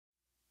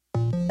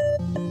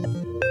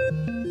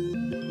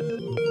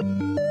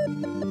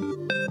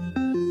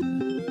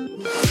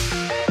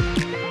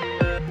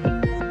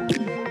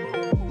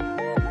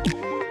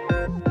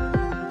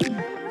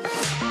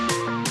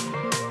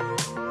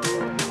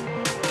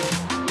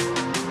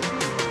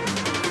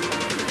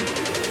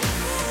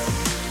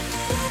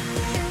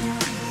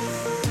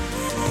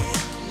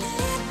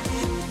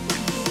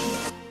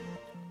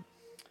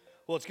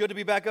Well, it's good to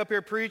be back up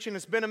here preaching.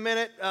 It's been a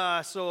minute,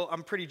 so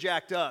I'm pretty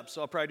jacked up,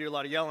 so I'll probably do a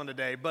lot of yelling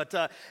today. But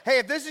hey,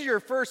 if this is your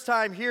first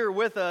time here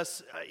with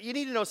us, you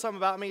need to know something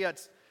about me.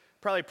 It's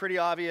probably pretty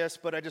obvious,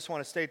 but I just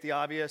want to state the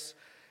obvious.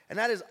 And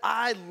that is,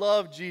 I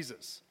love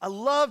Jesus. I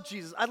love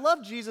Jesus. I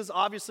love Jesus,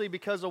 obviously,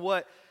 because of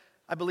what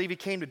I believe he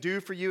came to do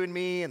for you and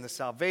me and the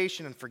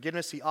salvation and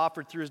forgiveness he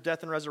offered through his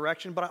death and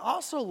resurrection. But I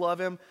also love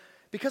him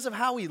because of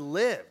how he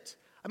lived.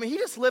 I mean, he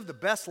just lived the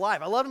best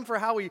life. I love him for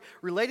how he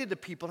related to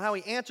people and how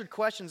he answered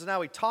questions and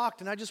how he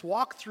talked and I just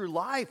walked through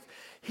life.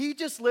 He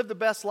just lived the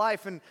best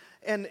life. And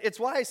it's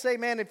why I say,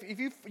 man, if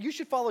you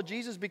should follow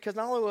Jesus, because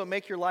not only will it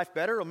make your life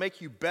better, it'll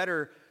make you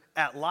better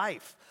at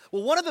life.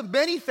 Well, one of the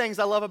many things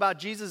I love about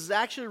Jesus is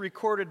actually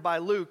recorded by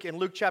Luke in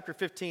Luke chapter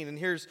 15. And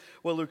here's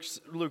what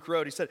Luke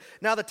wrote. He said,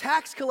 "Now the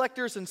tax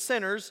collectors and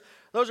sinners,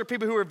 those are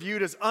people who are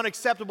viewed as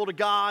unacceptable to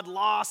God,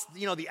 lost,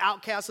 the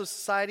outcasts of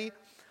society.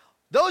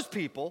 Those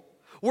people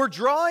were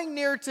drawing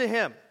near to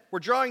him. We're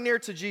drawing near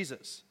to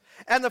Jesus.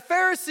 And the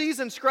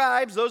Pharisees and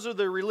scribes, those are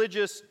the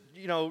religious,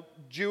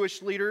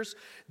 Jewish leaders,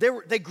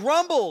 they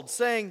grumbled,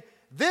 saying,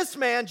 'This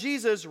man,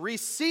 Jesus,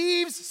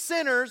 receives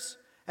sinners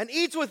and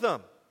eats with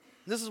them.'"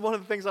 This is one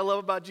of the things I love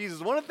about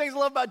Jesus. One of the things I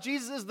love about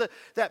Jesus is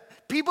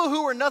that people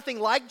who were nothing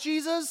like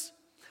Jesus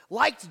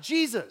liked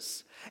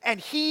Jesus, and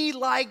he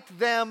liked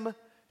them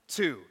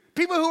too.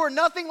 People who were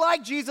nothing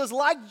like Jesus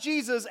liked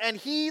Jesus, and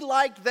he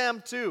liked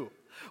them too.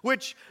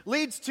 Which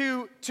leads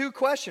to two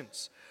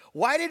questions.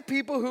 Why did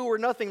people who were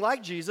nothing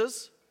like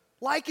Jesus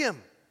like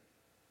him?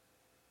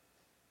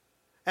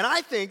 And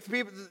I think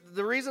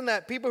the reason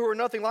that people who were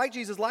nothing like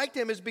Jesus liked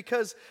him is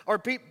because,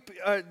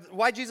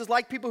 why Jesus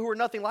liked people who were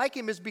nothing like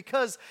him is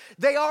because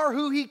they are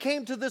who he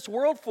came to this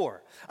world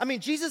for. I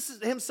mean,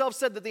 Jesus himself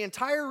said that the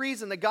entire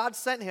reason that God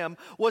sent him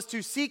was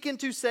to seek and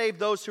to save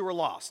those who were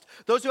lost.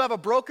 Those who have a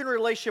broken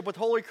relationship with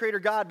Holy Creator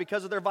God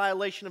because of their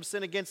violation of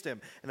sin against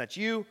him. And that's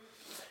you.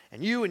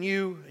 And you, and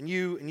you, and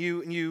you, and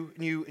you, and you,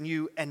 and you, and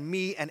you, and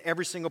me, and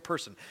every single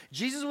person.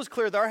 Jesus was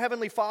clear that our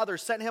Heavenly Father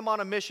sent him on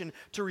a mission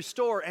to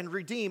restore and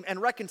redeem and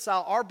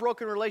reconcile our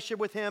broken relationship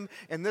with him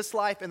in this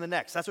life and the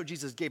next. That's what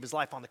Jesus gave his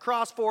life on the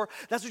cross for.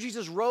 That's what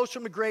Jesus rose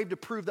from the grave to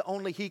prove that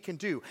only he can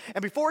do.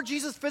 And before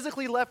Jesus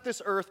physically left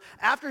this earth,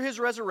 after his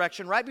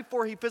resurrection, right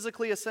before he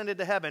physically ascended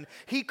to heaven,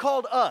 he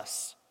called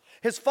us,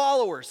 his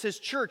followers, his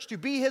church, to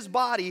be his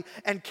body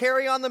and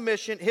carry on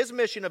his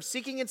mission of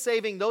seeking and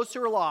saving those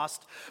who are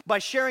lost by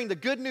sharing the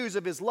good news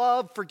of his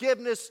love,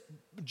 forgiveness,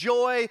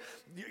 joy,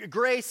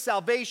 grace,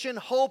 salvation,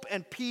 hope,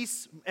 and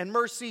peace and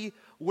mercy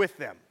with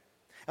them.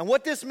 And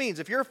what this means,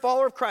 if you're a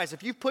follower of Christ,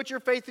 if you've put your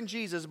faith in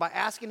Jesus by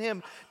asking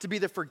him to be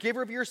the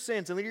forgiver of your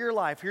sins and leader of your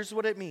life, here's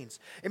what it means.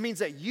 It means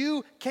that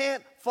you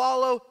can't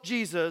follow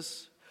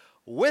Jesus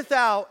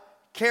without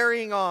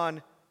carrying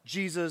on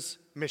Jesus'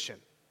 mission.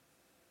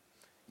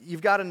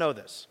 You've got to know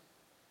this.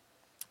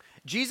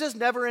 Jesus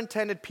never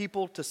intended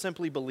people to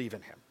simply believe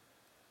in him.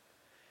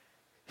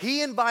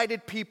 He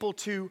invited people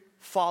to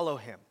follow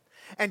him.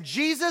 And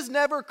Jesus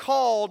never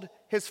called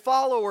his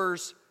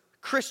followers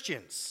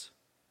Christians.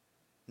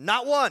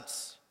 Not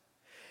once.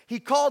 He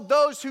called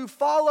those who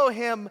follow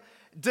him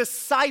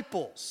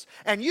disciples.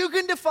 And you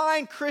can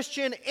define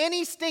Christian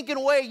any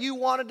stinking way you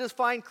want to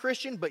define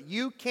Christian, but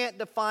you can't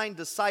define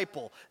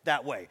disciple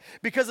that way.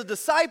 Because a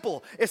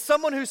disciple is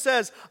someone who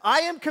says, I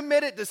am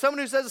committed to someone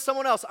who says to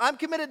someone else, I'm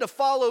committed to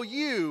follow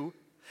you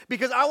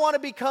because I want to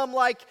become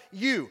like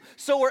you.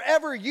 So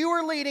wherever you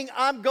are leading,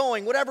 I'm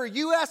going. Whatever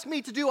you ask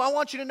me to do, I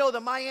want you to know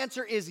that my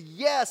answer is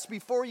yes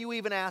before you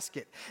even ask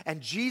it.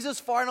 And Jesus'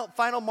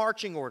 final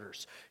marching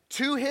orders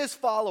to his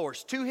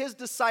followers, to his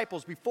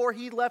disciples before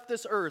he left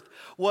this earth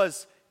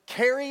was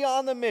carry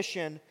on the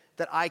mission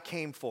that I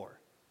came for.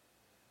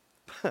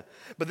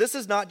 But this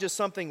is not just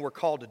something we're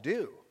called to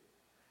do.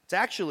 It's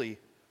actually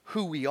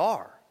who we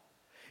are.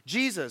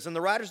 Jesus and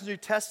the writers of the New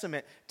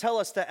Testament tell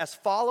us that as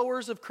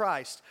followers of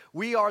Christ,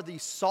 we are the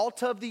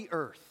salt of the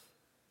earth.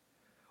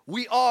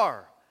 We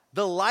are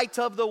the light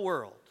of the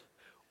world.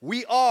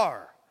 We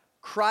are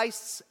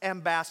Christ's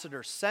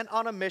ambassadors sent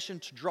on a mission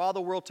to draw the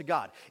world to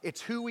God.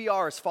 It's who we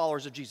are as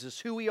followers of Jesus,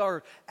 who we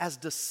are as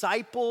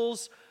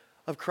disciples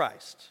of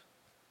Christ.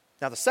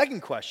 Now, the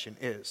second question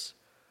is,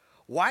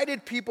 why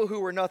did people who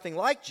were nothing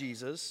like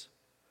Jesus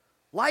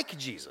like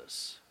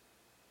Jesus?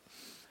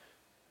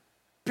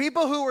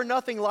 People who were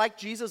nothing like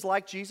Jesus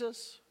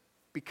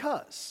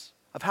because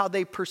of how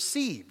they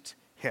perceived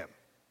him.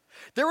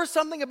 There was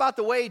something about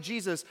the way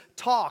Jesus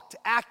talked,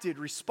 acted,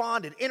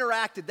 responded,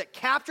 interacted that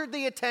captured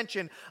the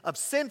attention of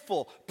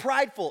sinful,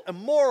 prideful,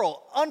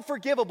 immoral,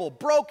 unforgivable,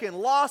 broken,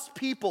 lost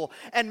people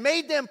and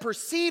made them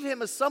perceive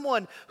him as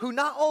someone who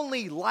not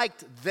only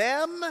liked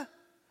them,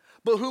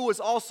 but who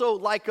was also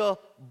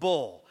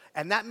likable.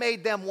 And that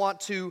made them want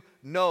to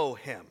know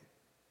him.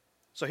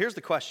 So here's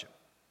the question.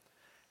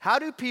 How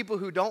do people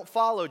who don't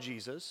follow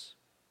Jesus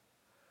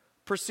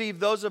perceive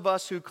those of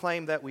us who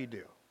claim that we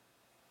do?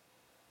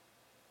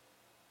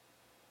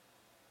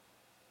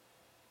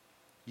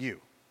 You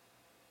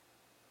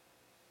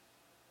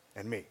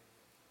and me.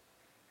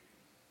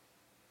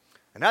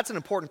 And that's an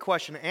important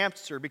question to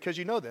answer because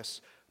you know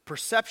this.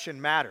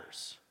 Perception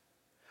matters.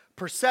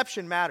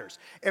 Perception matters.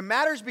 It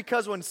matters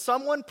because when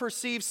someone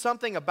perceives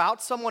something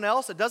about someone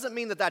else, it doesn't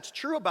mean that that's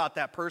true about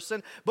that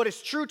person, but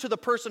it's true to the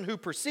person who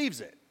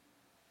perceives it.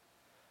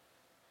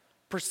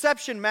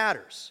 Perception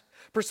matters.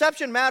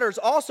 Perception matters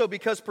also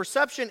because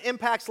perception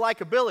impacts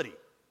likability.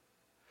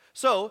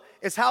 So,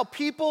 it's how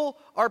people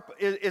are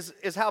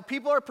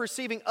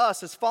perceiving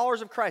us as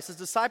followers of Christ, as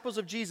disciples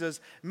of Jesus,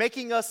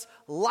 making us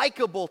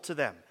likable to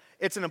them.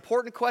 It's an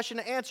important question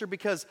to answer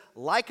because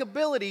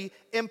likability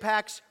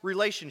impacts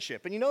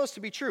relationship. And you know this to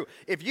be true.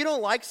 If you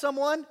don't like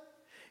someone,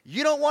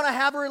 you don't want to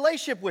have a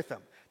relationship with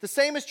them. The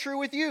same is true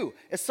with you.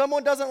 If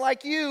someone doesn't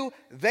like you,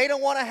 they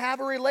don't want to have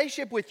a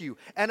relationship with you.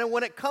 And then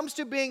when it comes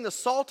to being the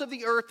salt of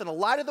the earth and the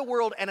light of the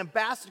world and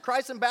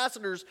Christ's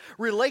ambassadors,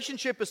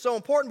 relationship is so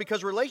important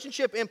because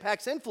relationship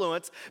impacts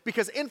influence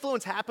because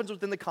influence happens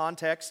within the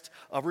context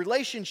of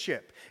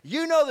relationship.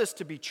 You know this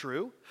to be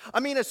true.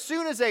 I mean, as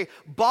soon as a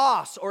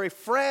boss or a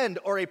friend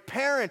or a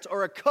parent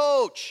or a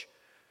coach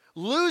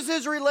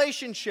loses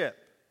relationship,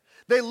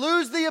 they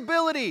lose the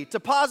ability to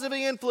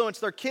positively influence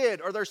their kid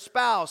or their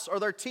spouse or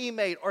their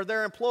teammate or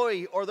their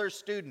employee or their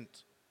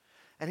student.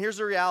 And here's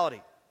the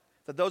reality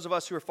that those of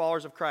us who are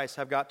followers of Christ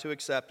have got to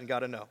accept and got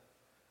to know.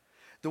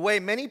 The way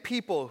many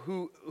people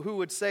who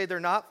would say they're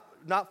not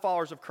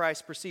followers of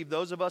Christ perceive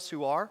those of us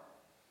who are,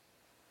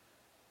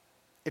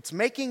 it's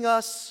making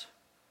us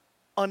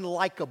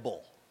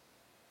unlikable.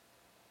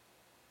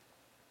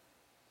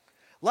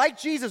 Like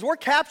Jesus, we're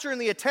capturing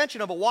the attention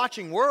of a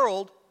watching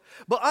world.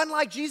 But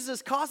unlike Jesus,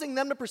 it's causing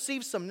them to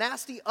perceive some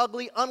nasty,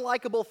 ugly,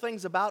 unlikable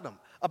things about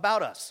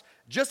us.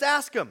 Just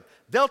ask them.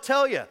 They'll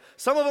tell you.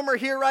 Some of them are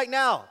here right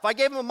now. If I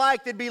gave them a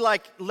mic, they'd be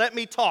like, let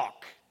me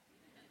talk.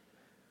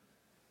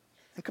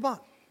 And come on.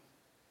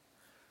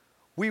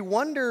 We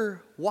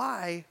wonder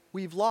why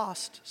we've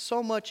lost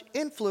so much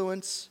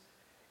influence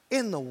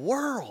in the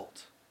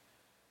world.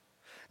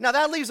 Now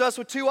that leaves us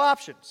with two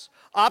options.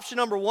 Option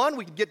number one,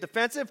 we can get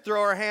defensive,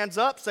 throw our hands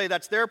up, say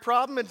that's their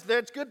problem,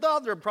 it's good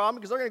that's their problem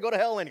because they're going to go to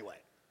hell anyway.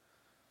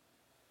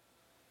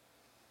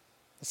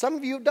 Some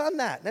of you have done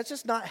that. That's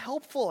just not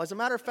helpful. As a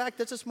matter of fact,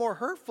 that's just more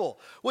hurtful,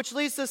 which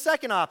leads to the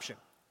second option.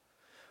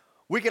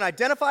 We can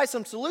identify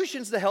some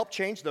solutions to help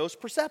change those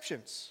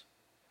perceptions.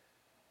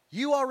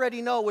 You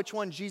already know which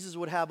one Jesus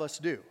would have us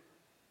do.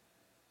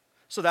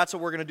 So that's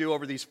what we're going to do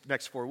over these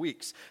next 4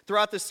 weeks.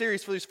 Throughout this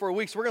series for these 4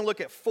 weeks, we're going to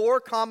look at 4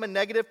 common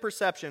negative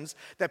perceptions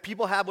that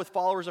people have with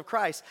followers of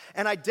Christ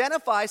and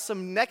identify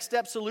some next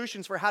step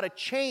solutions for how to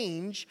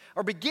change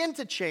or begin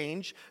to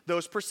change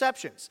those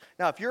perceptions.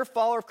 Now, if you're a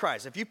follower of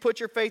Christ, if you put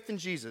your faith in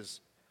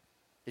Jesus,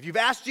 if you've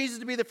asked Jesus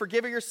to be the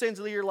forgiver of your sins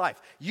of your life,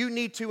 you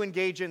need to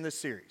engage in this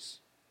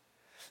series.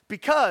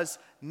 Because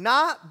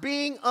not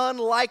being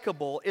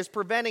unlikable is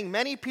preventing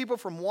many people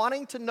from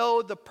wanting to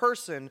know the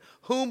person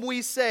whom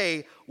we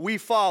say we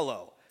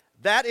follow.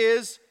 That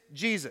is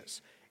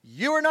Jesus.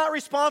 You are not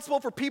responsible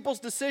for people's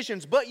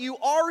decisions, but you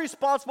are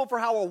responsible for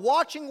how a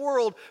watching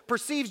world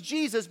perceives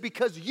Jesus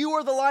because you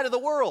are the light of the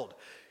world.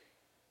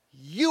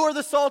 You are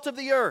the salt of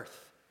the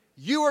earth.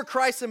 You are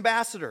Christ's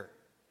ambassador.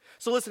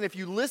 So listen, if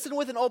you listen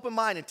with an open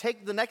mind and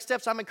take the next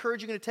steps I'm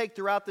encouraging you to take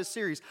throughout this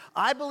series,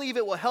 I believe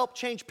it will help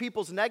change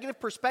people's negative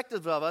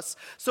perspectives of us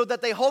so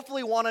that they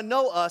hopefully want to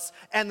know us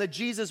and the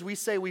Jesus we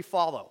say we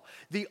follow.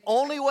 The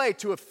only way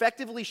to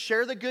effectively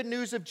share the good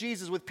news of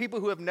Jesus with people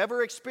who have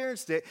never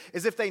experienced it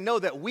is if they know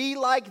that we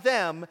like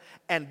them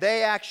and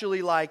they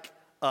actually like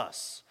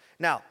us.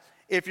 Now,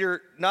 if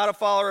you're not a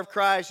follower of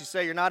Christ, you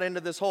say you're not into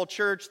this whole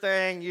church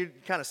thing, you're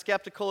kind of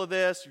skeptical of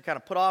this, you're kind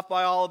of put off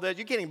by all of this,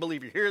 you can't even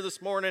believe you're here this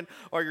morning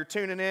or you're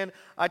tuning in.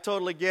 I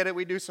totally get it.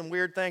 We do some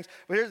weird things.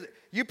 But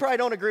you probably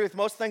don't agree with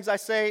most things I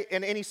say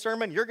in any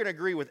sermon. You're going to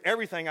agree with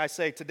everything I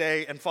say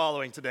today and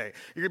following today.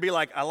 You're going to be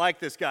like, I like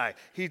this guy.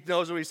 He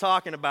knows what he's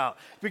talking about.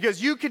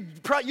 Because you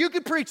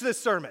could preach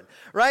this sermon,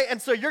 right?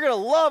 And so you're going to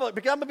love it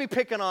because I'm going to be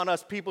picking on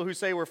us people who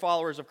say we're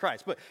followers of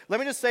Christ. But let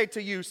me just say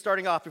to you,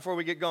 starting off before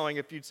we get going,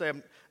 if you'd say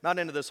I'm not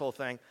into this whole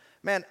thing,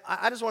 man,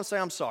 I just want to say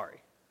I'm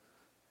sorry.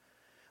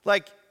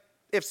 Like,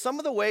 if some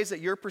of the ways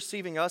that you're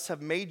perceiving us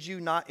have made you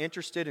not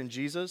interested in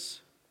Jesus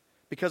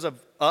because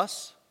of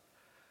us,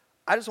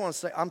 I just want to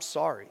say I'm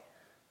sorry.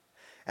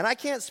 And I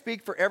can't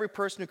speak for every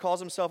person who calls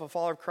himself a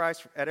follower of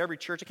Christ at every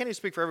church. I can't even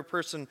speak for every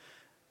person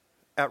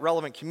at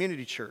Relevant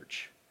Community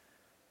Church.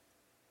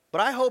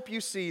 But I hope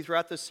you see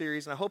throughout this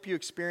series, and I hope you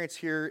experience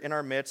here in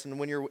our midst and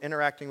when you're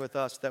interacting with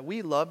us, that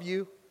we love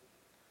you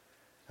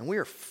and we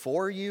are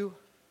for you.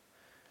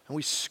 And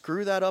we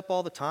screw that up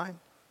all the time.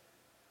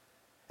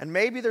 And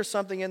maybe there's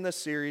something in this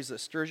series that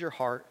stirs your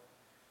heart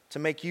to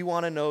make you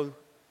want to know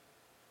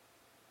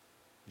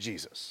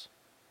Jesus.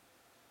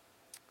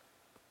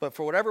 But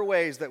for whatever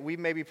ways that we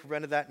maybe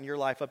prevented that in your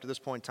life up to this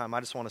point in time, I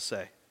just want to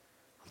say,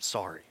 I'm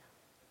sorry.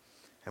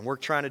 And we're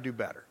trying to do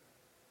better.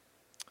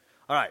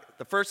 All right,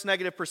 the first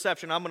negative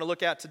perception I'm going to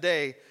look at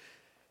today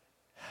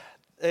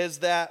is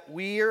that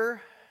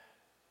we're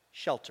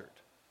sheltered.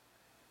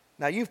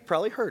 Now, you've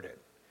probably heard it.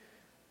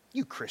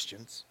 You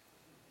Christians,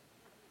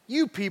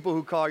 You people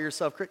who call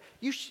yourself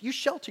Christians, you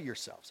shelter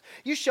yourselves.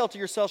 You shelter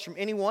yourselves from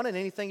anyone and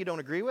anything you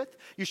don't agree with.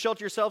 You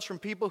shelter yourselves from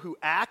people who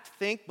act,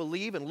 think,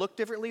 believe, and look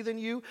differently than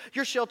you.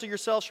 You shelter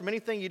yourselves from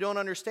anything you don't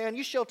understand.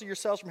 You shelter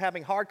yourselves from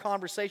having hard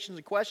conversations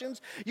and questions.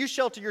 You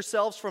shelter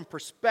yourselves from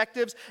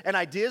perspectives and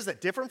ideas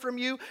that differ from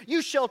you.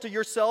 You shelter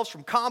yourselves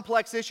from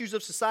complex issues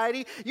of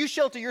society. You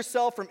shelter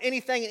yourself from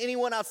anything and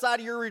anyone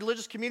outside of your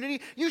religious community.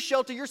 You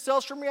shelter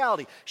yourselves from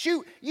reality.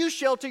 Shoot, you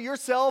shelter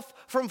yourself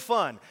from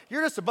fun.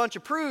 You're just a bunch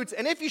of prudes,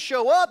 and if you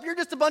show up, you're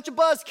just a bunch of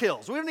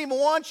buzzkills. We don't even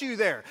want you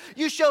there.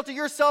 You shelter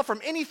yourself from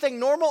anything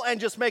normal and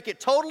just make it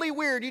totally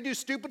weird. You do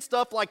stupid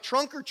stuff like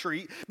trunk or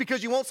treat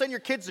because you won't send your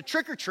kids to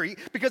trick or treat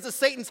because it's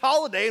Satan's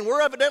holiday, and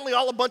we're evidently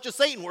all a bunch of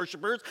Satan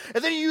worshipers.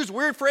 And then you use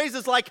weird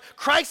phrases like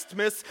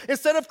Christmas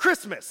instead of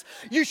Christmas.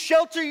 You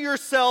shelter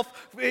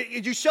yourself,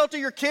 you shelter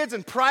your kids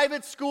in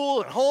private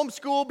school and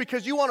homeschool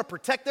because you want to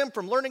protect them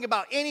from learning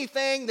about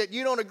anything that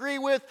you don't agree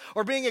with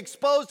or being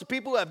exposed to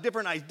people who have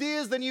different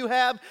ideas than you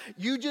have.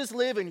 You just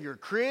live in your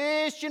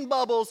Christian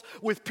bubbles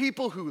with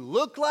people who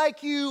look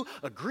like you,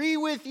 agree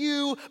with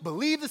you,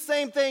 believe the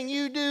same thing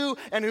you do,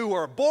 and who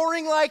are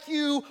boring like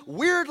you,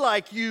 weird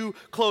like you,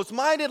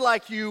 close-minded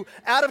like you,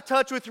 out of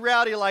touch with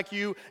reality like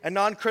you, and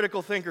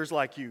non-critical thinkers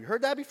like you.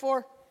 Heard that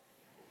before?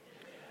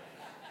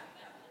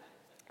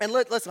 And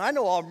listen, I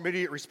know all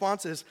immediate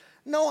response is,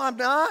 no, I'm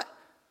not.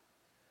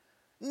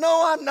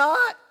 No, I'm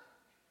not.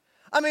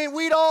 I mean,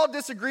 we'd all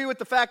disagree with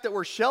the fact that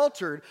we're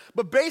sheltered,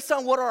 but based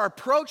on what our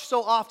approach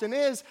so often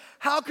is,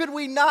 how could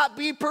we not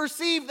be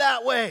perceived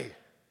that way?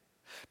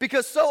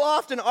 Because so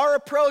often our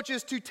approach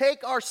is to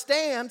take our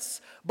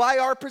stance by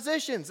our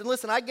positions. And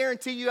listen, I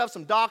guarantee you have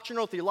some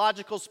doctrinal,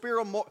 theological,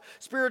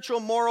 spiritual,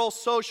 moral,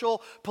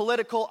 social,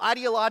 political,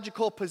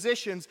 ideological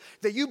positions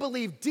that you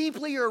believe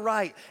deeply are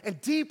right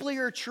and deeply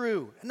are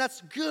true. And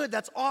that's good,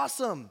 that's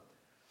awesome.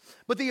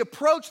 But the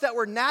approach that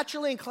we're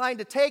naturally inclined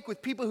to take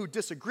with people who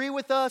disagree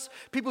with us,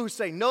 people who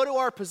say no to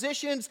our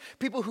positions,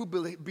 people who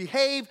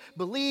behave,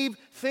 believe,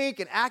 think,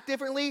 and act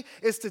differently,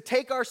 is to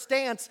take our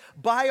stance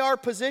by our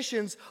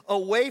positions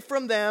away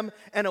from them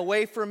and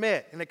away from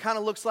it. And it kind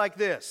of looks like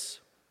this.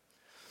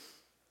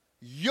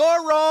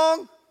 You're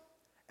wrong,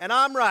 and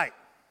I'm right.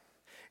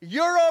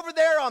 You're over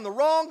there on the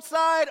wrong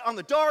side, on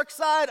the dark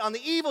side, on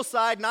the evil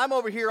side, and I'm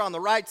over here on the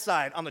right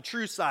side, on the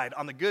true side,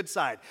 on the good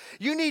side.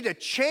 You need to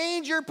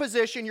change your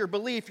position, your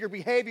belief, your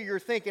behavior, your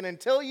thinking.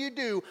 Until you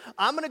do,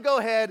 I'm going to go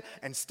ahead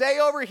and stay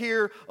over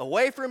here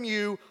away from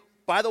you,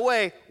 by the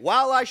way,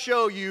 while I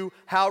show you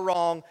how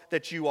wrong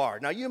that you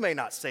are. Now, you may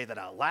not say that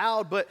out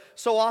loud, but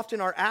so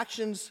often our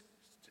actions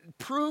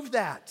prove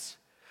that.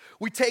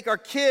 We take our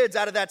kids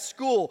out of that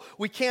school.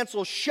 We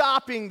cancel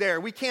shopping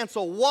there. We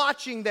cancel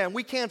watching them.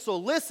 We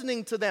cancel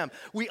listening to them.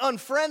 We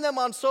unfriend them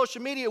on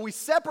social media. We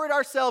separate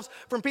ourselves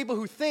from people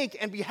who think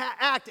and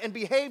act and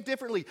behave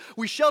differently.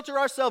 We shelter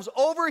ourselves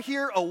over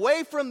here,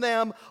 away from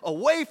them,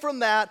 away from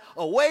that,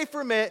 away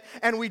from it,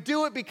 and we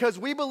do it because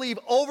we believe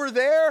over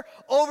there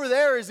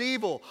is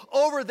evil.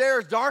 Over there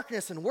is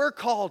darkness, and we're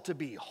called to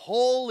be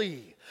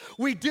holy.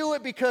 We do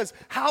it because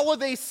how will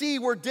they see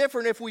we're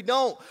different if we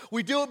don't?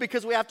 We do it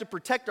because we have to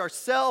protect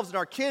ourselves and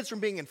our kids from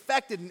being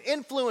infected and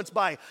influenced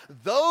by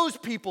those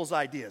people's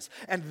ideas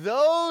and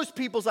those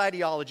people's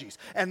ideologies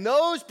and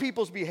those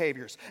people's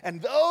behaviors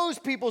and those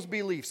people's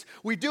beliefs.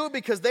 We do it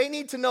because they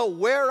need to know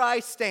where I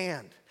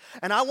stand.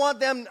 And I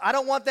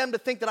don't want them to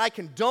think that I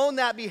condone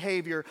that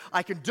behavior,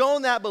 I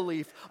condone that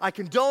belief, I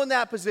condone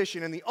that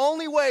position. And the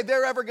only way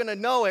they're ever going to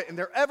know it and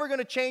they're ever going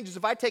to change is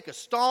if I take a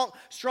strong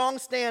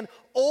stand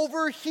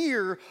over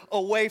here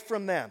away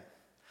from them.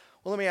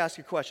 Well, let me ask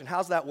you a question.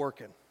 How's that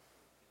working?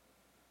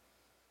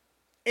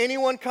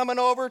 Anyone coming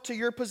over to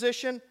your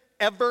position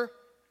ever?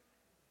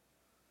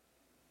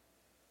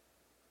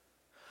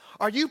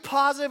 Are you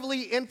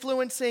positively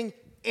influencing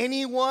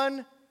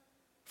anyone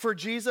for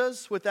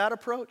Jesus with that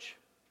approach?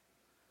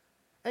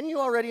 And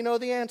you already know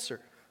the answer.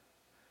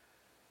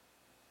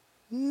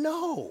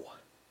 No,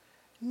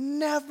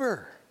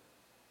 never.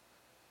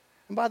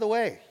 And by the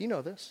way, you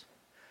know this.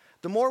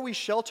 The more we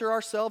shelter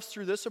ourselves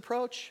through this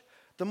approach,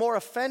 the more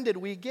offended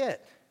we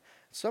get.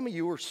 Some of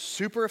you are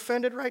super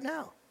offended right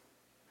now.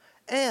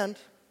 And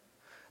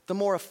the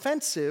more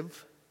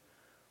offensive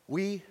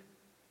we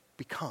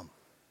become.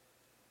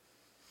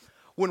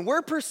 When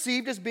we're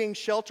perceived as being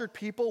sheltered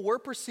people, we're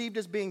perceived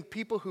as being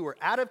people who are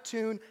out of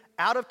tune,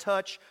 out of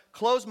touch,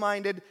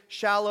 closed-minded,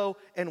 shallow,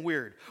 and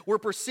weird. We're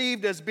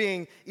perceived as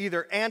being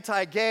either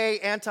anti-gay,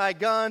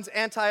 anti-guns,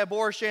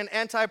 anti-abortion,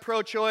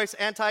 anti-pro-choice,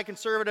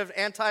 anti-conservative,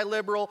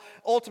 anti-liberal,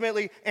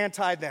 ultimately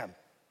anti-them.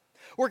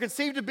 We're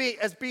conceived to be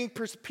as being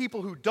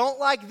people who don't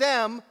like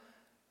them,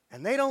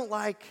 and they don't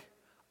like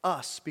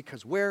us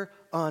because we're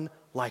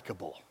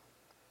unlikable.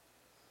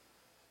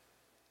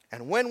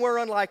 And when we're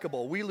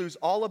unlikable, we lose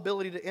all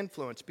ability to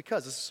influence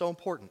because this is so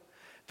important.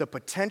 The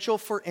potential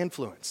for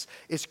influence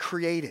is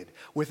created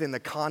within the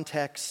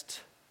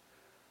context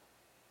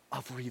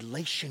of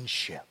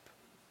relationship.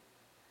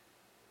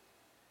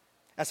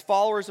 As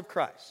followers of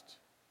Christ,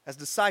 as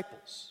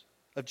disciples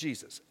of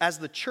Jesus, as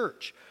the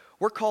church,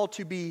 we're called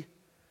to be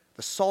the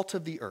the salt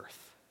of the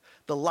earth,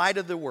 the light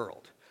of the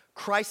world,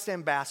 Christ's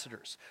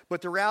ambassadors.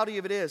 But the reality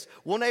of it is,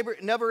 we'll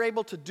never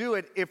able to do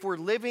it if we're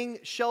living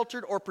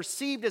sheltered or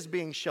perceived as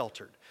being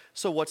sheltered.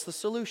 So what's the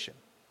solution?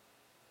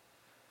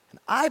 And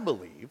I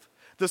believe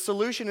the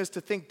solution is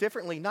to think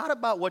differently, not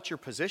about what your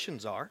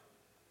positions are,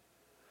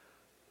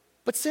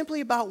 but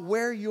simply about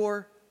where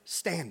you're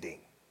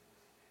standing.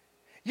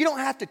 You don't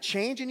have to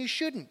change, and you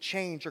shouldn't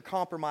change or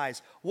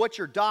compromise what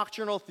your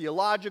doctrinal,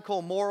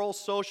 theological, moral,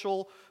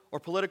 social, or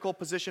political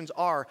positions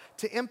are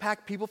to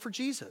impact people for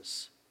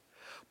Jesus.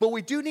 But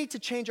we do need to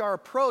change our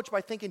approach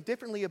by thinking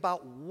differently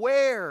about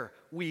where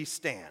we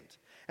stand.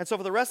 And so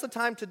for the rest of the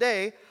time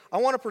today, I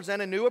want to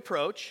present a new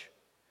approach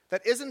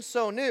that isn't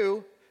so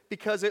new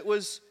because it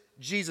was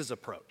Jesus'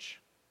 approach.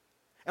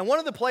 And one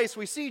of the places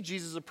we see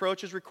Jesus'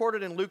 approach is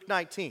recorded in Luke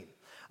 19.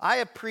 I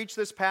have preached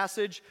this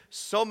passage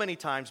so many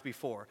times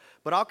before,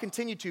 but I'll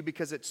continue to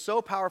because it's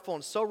so powerful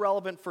and so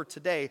relevant for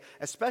today,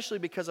 especially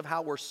because of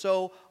how we're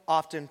so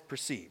often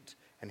perceived.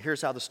 And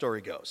here's how the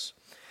story goes.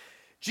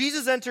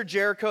 Jesus entered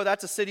Jericho,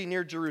 that's a city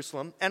near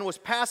Jerusalem, and was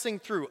passing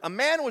through. A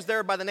man was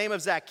there by the name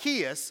of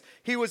Zacchaeus.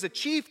 He was a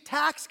chief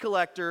tax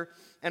collector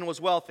and was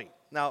wealthy.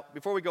 Now,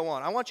 before we go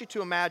on, I want you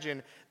to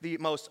imagine the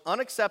most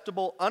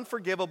unacceptable,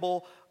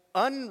 unforgivable,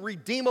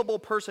 unredeemable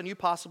person you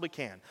possibly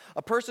can.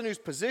 A person whose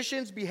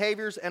positions,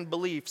 behaviors, and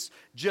beliefs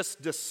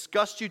just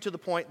disgust you to the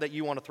point that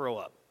you want to throw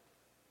up.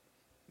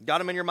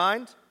 Got him in your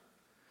mind?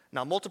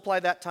 Now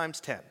multiply that times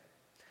 10.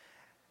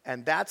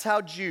 And that's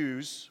how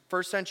Jews,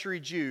 first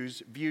century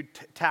Jews, viewed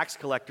tax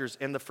collectors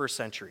in the first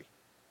century.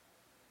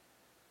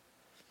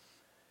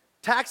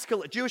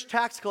 Jewish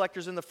tax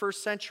collectors in the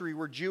first century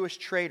were Jewish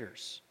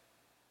traders.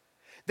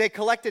 They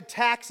collected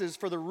taxes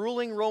for the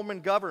ruling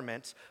Roman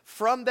government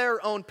from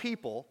their own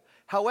people.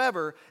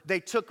 However, they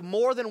took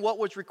more than what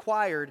was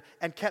required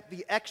and kept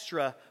the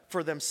extra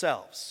for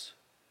themselves,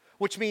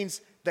 which means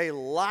they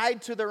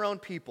lied to their own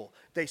people.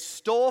 They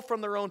stole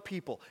from their own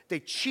people. They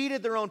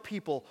cheated their own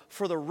people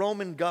for the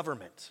Roman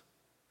government.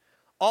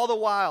 All the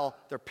while,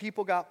 their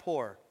people got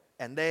poor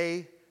and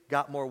they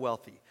got more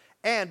wealthy.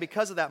 And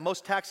because of that,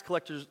 most tax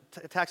collectors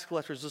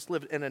just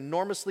lived an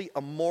enormously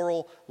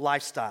immoral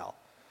lifestyle.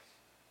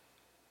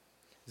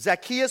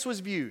 Zacchaeus was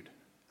viewed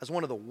as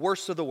one of the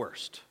worst of the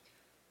worst.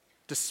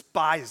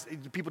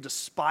 People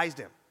despised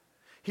him.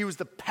 He was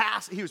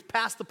past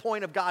the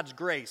point of God's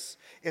grace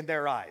in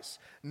their eyes.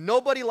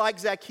 Nobody liked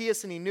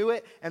Zacchaeus, and he knew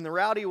it, and the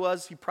reality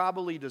was he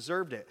probably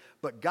deserved it.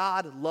 But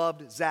God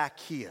loved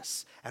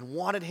Zacchaeus and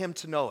wanted him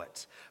to know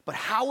it. But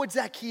how would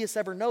Zacchaeus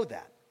ever know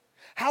that?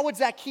 How would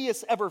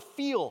Zacchaeus ever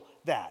feel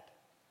that?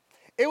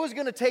 It was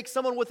going to take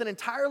someone with an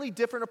entirely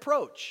different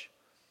approach.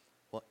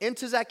 Well,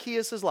 into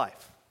Zacchaeus'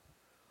 life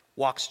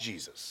walks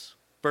Jesus.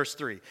 Verse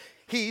 3.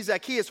 He,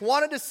 Zacchaeus,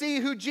 wanted to see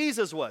who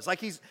Jesus was. Like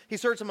he's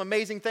heard some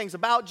amazing things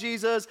about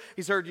Jesus.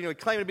 He's heard, he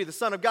claimed to be the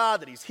Son of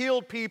God, that he's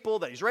healed people,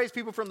 that he's raised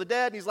people from the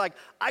dead. And he's like,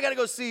 I got to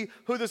go see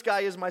who this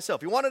guy is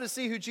myself. He wanted to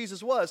see who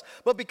Jesus was.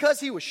 But because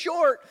he was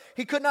short,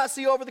 he could not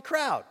see over the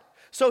crowd.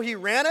 So he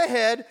ran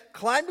ahead,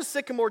 climbed a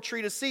sycamore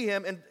tree to see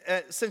him,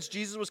 and since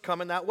Jesus was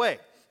coming that way.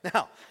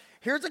 Now,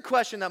 here's a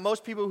question that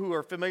most people who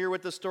are familiar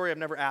with this story have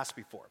never asked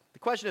before. The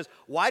question is,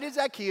 why did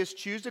Zacchaeus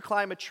choose to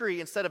climb a tree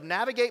instead of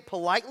navigate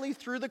politely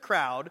through the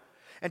crowd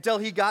until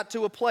he got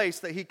to a place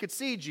that he could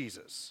see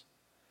Jesus?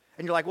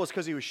 And you're like, well, it's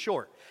because he was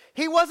short.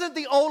 He wasn't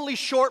the only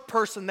short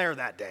person there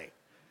that day.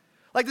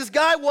 Like, this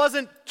guy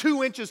wasn't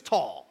 2 inches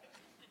tall.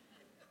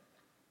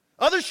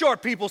 Other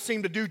short people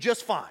seem to do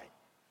just fine.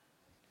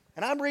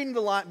 And I'm reading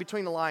the line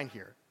between the line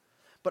here.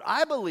 But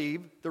I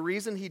believe the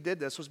reason he did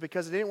this was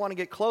because he didn't want to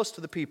get close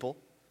to the people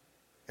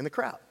in the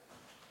crowd.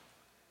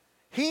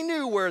 He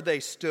knew where they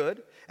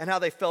stood and how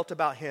they felt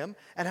about him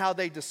and how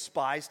they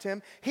despised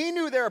him. He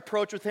knew their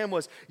approach with him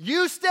was,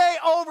 you stay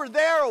over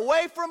there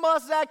away from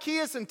us,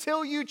 Zacchaeus,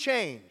 until you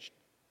change.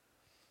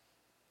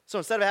 So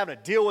instead of having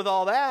to deal with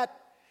all that,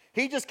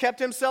 he just kept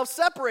himself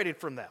separated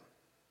from them.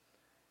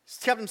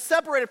 He kept him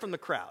separated from the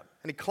crowd,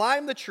 and he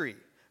climbed the tree.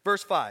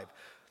 Verse 5,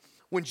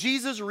 when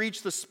Jesus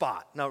reached the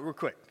spot, now real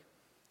quick,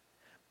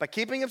 by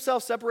keeping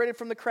himself separated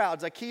from the crowd,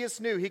 Zacchaeus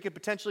knew he could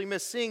potentially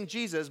miss seeing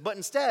Jesus, but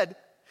instead,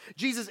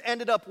 Jesus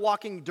ended up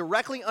walking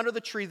directly under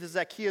the tree that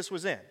Zacchaeus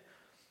was in.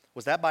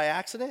 Was that by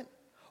accident?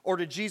 Or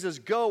did Jesus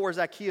go where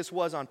Zacchaeus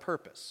was on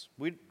purpose?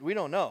 We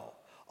don't know.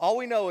 All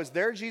we know is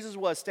there Jesus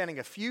was standing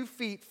a few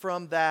feet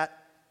from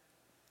that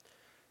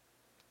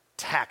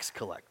tax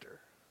collector.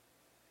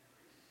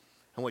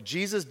 And what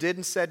Jesus did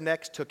and said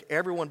next took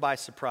everyone by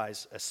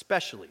surprise,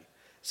 especially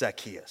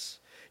Zacchaeus.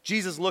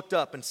 Jesus looked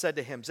up and said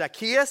to him,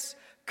 Zacchaeus,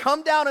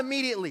 come down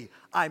immediately.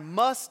 I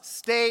must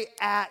stay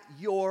at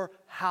your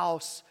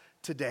house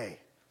today.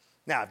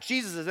 Now, if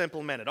Jesus has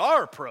implemented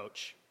our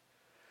approach,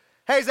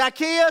 hey,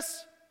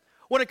 Zacchaeus,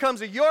 when it comes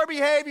to your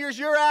behaviors,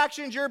 your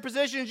actions, your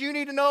positions, you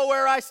need to know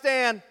where I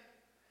stand.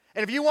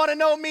 And if you want to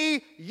know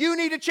me, you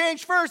need to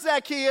change first,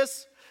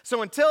 Zacchaeus.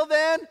 So until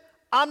then,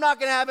 I'm not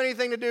going to have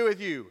anything to do with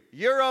you.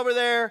 You're over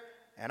there,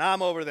 and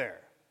I'm over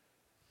there.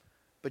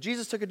 But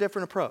Jesus took a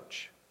different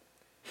approach.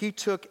 He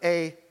took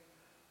a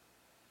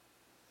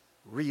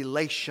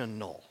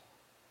relational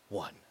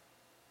one.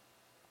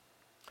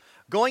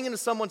 Going into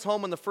someone's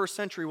home in the first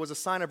century was a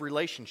sign of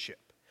relationship.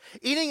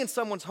 Eating in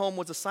someone's home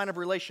was a sign of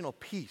relational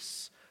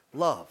peace,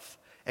 love,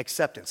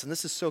 acceptance. And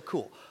this is so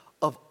cool.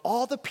 Of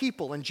all the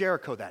people in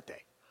Jericho that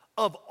day,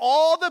 of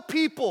all the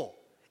people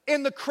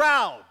in the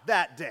crowd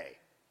that day,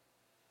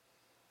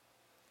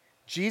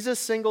 Jesus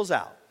singles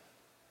out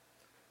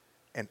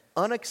an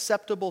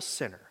unacceptable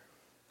sinner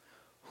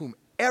whom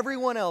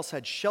everyone else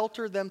had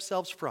sheltered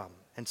themselves from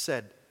and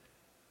said,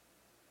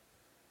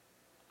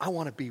 I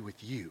want to be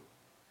with you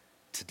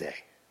today.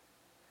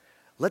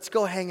 Let's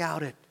go hang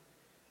out at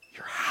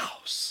your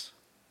house.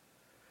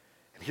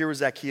 And here was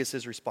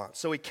Zacchaeus' response.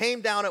 So he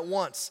came down at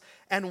once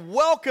and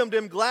welcomed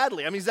him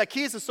gladly. I mean,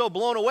 Zacchaeus is so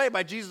blown away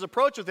by Jesus'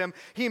 approach with him,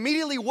 he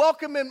immediately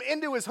welcomed him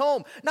into his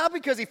home. Not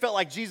because he felt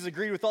like Jesus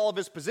agreed with all of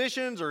his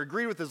positions or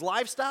agreed with his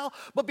lifestyle,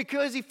 but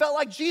because he felt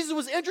like Jesus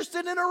was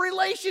interested in a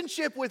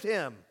relationship with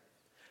him.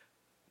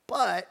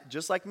 But,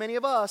 just like many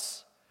of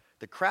us,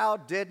 the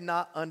crowd did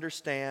not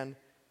understand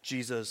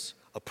Jesus'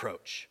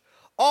 approach.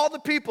 All the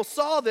people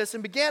saw this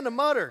and began to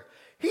mutter,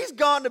 he's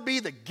gone to be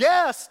the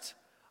guest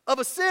of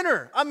a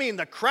sinner. I mean,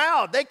 the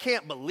crowd, they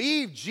can't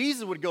believe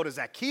Jesus would go to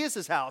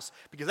Zacchaeus' house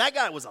because that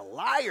guy was a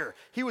liar.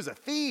 He was a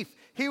thief.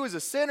 He was a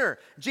sinner.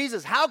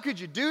 Jesus, how could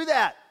you do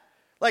that?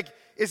 Like,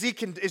 is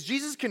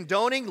Jesus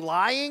condoning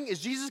lying? Is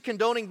Jesus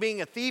condoning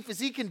being a thief? Is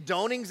he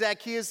condoning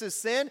Zacchaeus'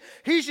 sin?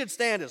 He should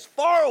stand as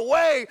far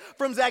away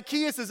from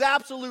Zacchaeus as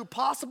absolute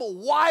possible.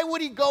 Why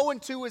would he go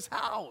into his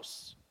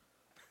house?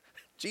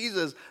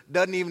 Jesus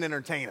doesn't even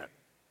entertain it.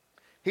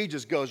 He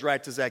just goes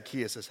right to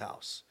Zacchaeus'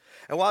 house.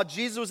 And while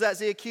Jesus was at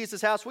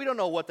Zacchaeus' house, we don't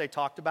know what they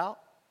talked about.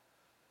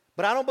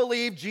 But I don't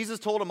believe Jesus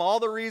told him all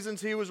the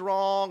reasons he was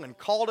wrong and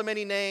called him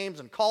any names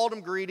and called him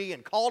greedy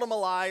and called him a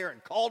liar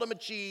and called him a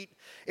cheat.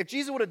 If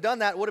Jesus would have done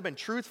that, it would have been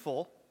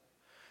truthful.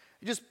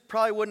 It just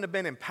probably wouldn't have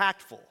been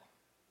impactful,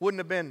 wouldn't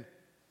have been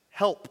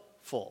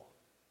helpful.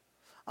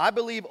 I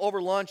believe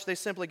over lunch they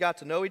simply got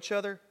to know each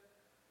other,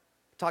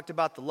 talked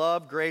about the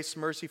love, grace,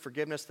 mercy,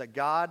 forgiveness that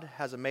God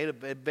has made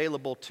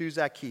available to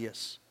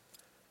Zacchaeus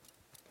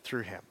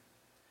through him.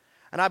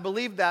 And I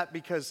believe that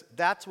because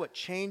that's what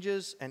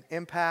changes and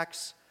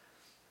impacts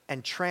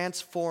and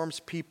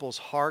transforms people's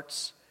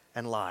hearts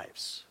and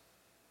lives.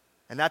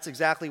 And that's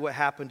exactly what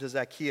happened to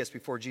Zacchaeus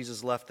before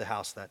Jesus left the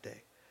house that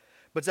day.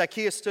 But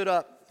Zacchaeus stood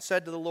up,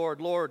 said to the Lord,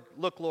 Lord,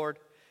 look, Lord,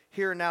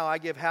 here and now I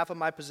give half of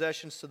my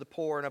possessions to the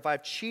poor, and if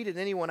I've cheated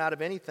anyone out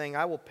of anything,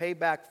 I will pay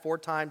back 4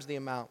 times the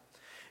amount.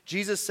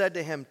 Jesus said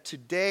to him,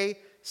 today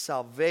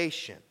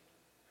salvation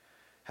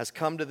has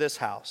come to this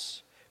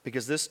house,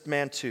 because this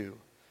man too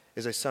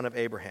is a son of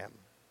Abraham.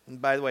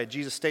 And by the way,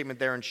 Jesus' statement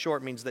there in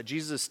short means that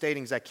Jesus is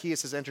stating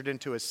Zacchaeus has entered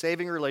into a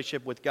saving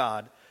relationship with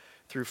God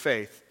through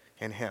faith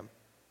in him.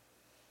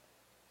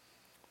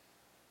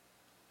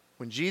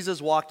 When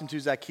Jesus walked into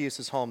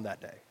Zacchaeus' home that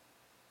day,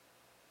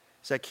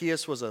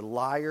 Zacchaeus was a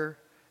liar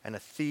and a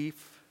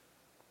thief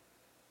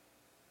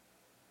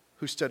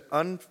who stood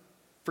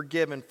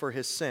unforgiven for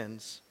his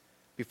sins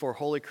before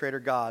Holy Creator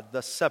God,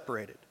 thus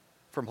separated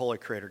from Holy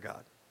Creator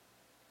God.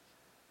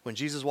 When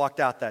Jesus walked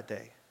out that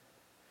day,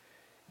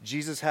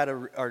 Zacchaeus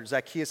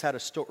had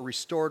a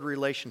restored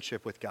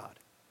relationship with God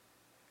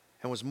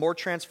and was more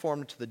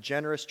transformed into the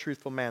generous,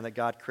 truthful man that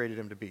God created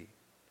him to be.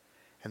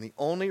 And the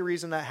only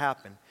reason that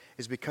happened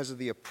is because of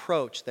the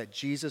approach that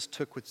Jesus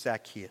took with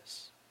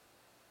Zacchaeus.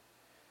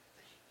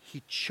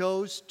 He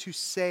chose to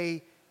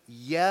say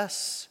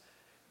yes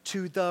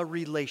to the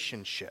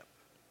relationship.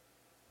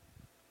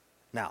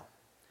 Now,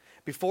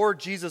 before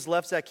Jesus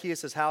left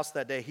Zacchaeus' house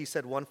that day, he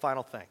said one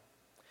final thing.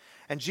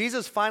 And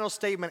Jesus' final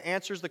statement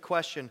answers the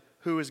question,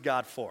 who is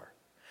God for?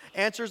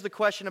 Answers the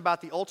question about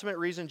the ultimate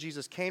reason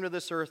Jesus came to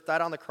this earth, died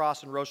on the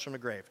cross, and rose from the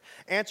grave.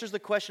 Answers the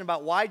question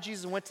about why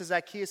Jesus went to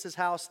Zacchaeus'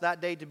 house that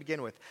day to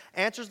begin with.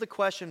 Answers the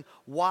question,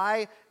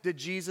 why did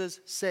Jesus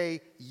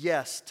say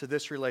yes to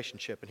this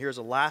relationship? And here's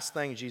the last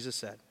thing Jesus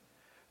said.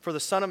 For the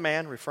Son of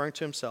Man, referring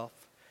to himself,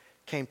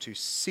 came to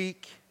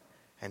seek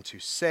and to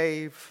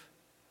save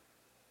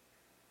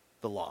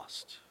the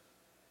lost.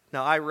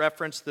 Now, I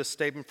referenced this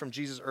statement from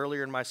Jesus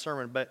earlier in my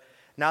sermon, but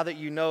now that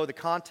you know the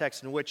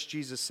context in which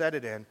Jesus said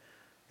it in,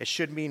 it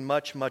should mean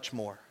much, much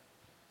more.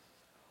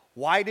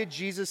 Why did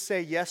Jesus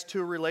say yes to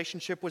a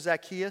relationship with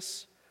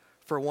Zacchaeus?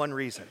 For one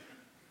reason.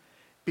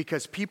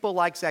 Because people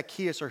like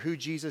Zacchaeus are who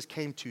Jesus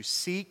came to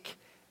seek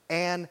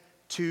and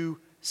to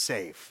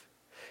save.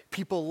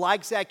 People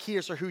like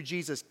Zacchaeus are who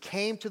Jesus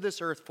came to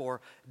this earth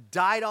for,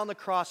 died on the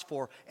cross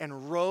for,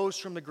 and rose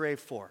from the grave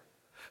for.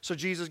 So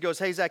Jesus goes,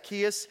 hey,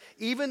 Zacchaeus,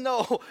 even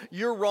though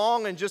you're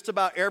wrong in just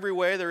about every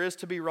way there is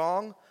to be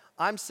wrong,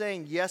 I'm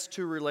saying yes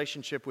to a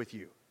relationship with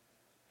you.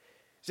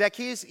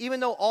 Zacchaeus, even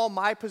though all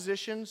my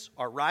positions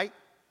are right,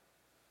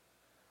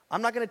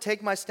 I'm not going to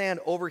take my stand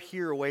over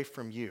here away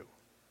from you.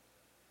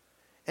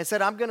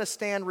 Instead, I'm going to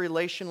stand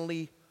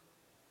relationally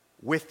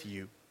with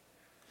you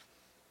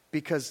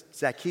because,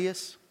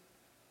 Zacchaeus,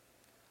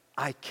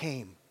 I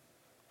came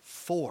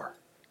for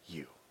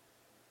you.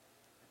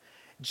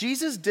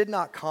 Jesus did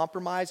not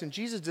compromise, and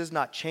Jesus does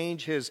not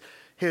change his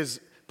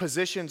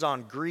positions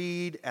on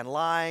greed and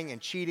lying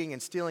and cheating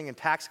and stealing and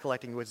tax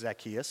collecting with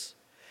Zacchaeus.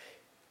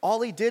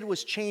 All he did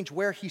was change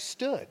where he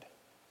stood.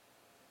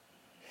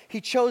 He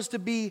chose to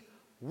be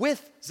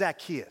with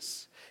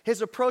Zacchaeus.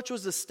 His approach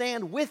was to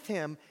stand with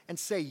him and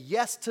say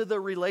yes to the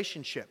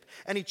relationship.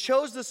 And he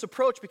chose this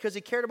approach because he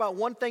cared about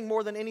one thing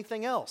more than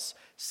anything else: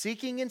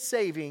 seeking and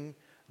saving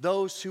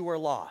those who are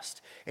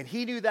lost. And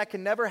he knew that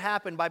can never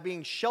happen by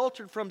being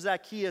sheltered from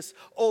Zacchaeus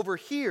over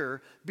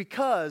here,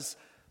 because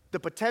the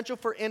potential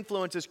for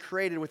influence is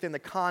created within the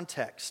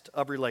context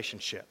of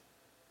relationship.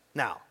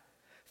 Now,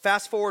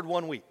 fast forward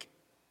 1 week.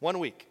 1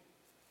 week.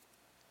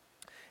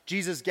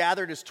 Jesus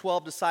gathered his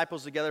 12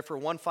 disciples together for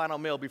one final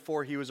meal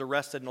before he was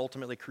arrested and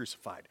ultimately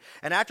crucified.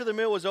 And after the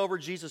meal was over,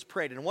 Jesus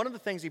prayed. And one of the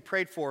things he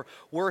prayed for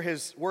were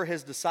his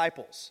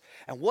disciples.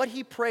 And what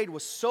he prayed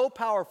was so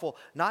powerful,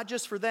 not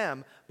just for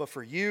them, but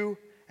for you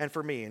and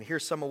for me. And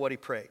here's some of what he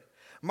prayed.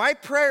 My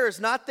prayer is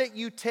not that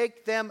you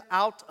take them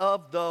out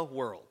of the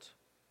world,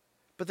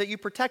 but that you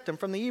protect them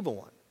from the evil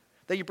one,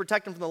 that you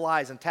protect them from the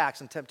lies and attacks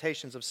and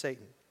temptations of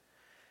Satan.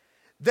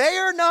 They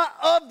are not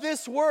of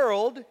this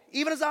world,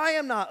 even as I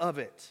am not of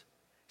it.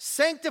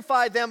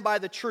 Sanctify them by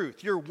the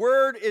truth. Your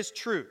word is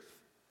truth.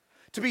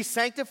 To be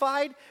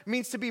sanctified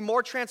means to be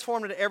more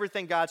transformed into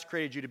everything God's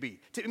created you to be.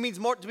 It means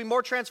to be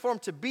more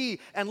transformed, to be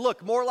and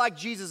look more like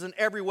Jesus in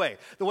every way.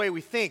 The way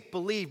we think,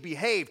 believe,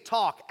 behave,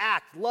 talk,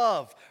 act,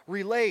 love,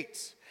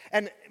 relate.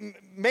 And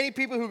many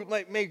people who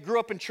may grew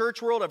up in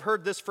church world have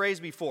heard this phrase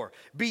before: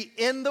 be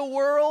in the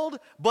world,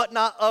 but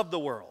not of the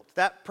world.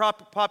 That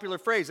popular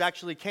phrase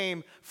actually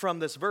came from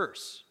this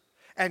verse.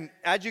 And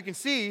as you can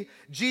see,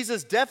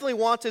 Jesus definitely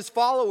wants his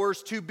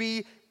followers to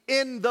be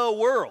in the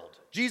world.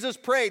 Jesus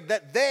prayed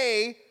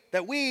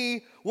that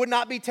we would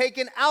not be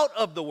taken out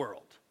of the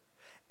world.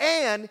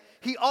 And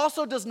he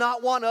also does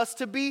not want us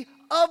to be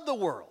of the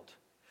world.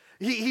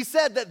 He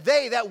said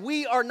that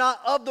we are not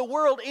of the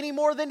world any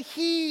more than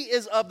he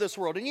is of this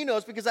world. And you know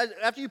it's because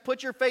after you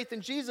put your faith in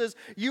Jesus,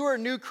 you are a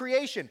new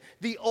creation.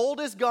 The old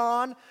is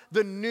gone,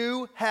 the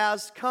new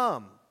has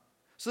come.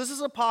 So this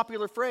is a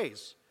popular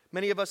phrase.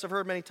 Many of us have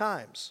heard many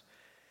times.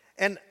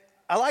 And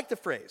I like the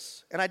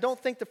phrase, and I don't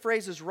think the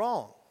phrase is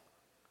wrong.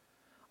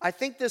 I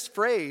think this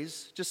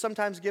phrase just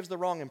sometimes gives the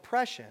wrong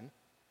impression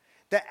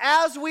that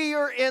as we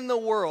are in the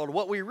world,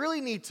 what we really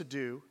need to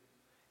do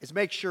is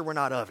make sure we're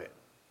not of it.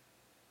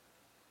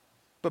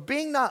 But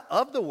being not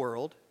of the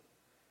world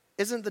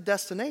isn't the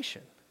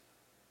destination.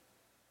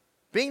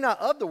 Being not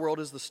of the world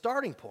is the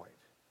starting point.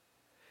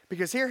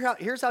 Because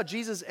here's how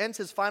Jesus ends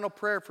his final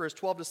prayer for his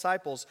 12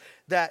 disciples,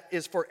 that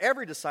is for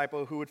every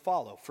disciple who would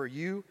follow, for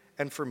you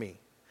and for me.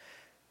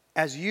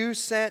 As you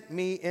sent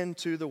me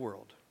into the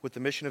world with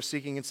the mission of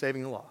seeking and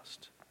saving the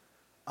lost,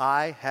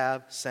 I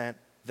have sent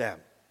them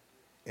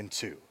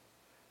into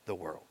the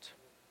world.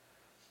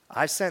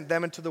 I sent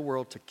them into the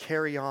world to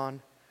carry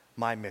on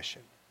my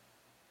mission.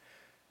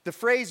 The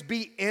phrase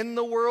be in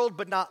the world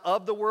but not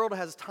of the world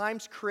has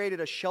times created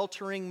a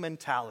sheltering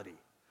mentality.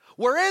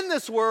 We're in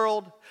this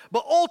world,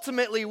 but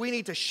ultimately we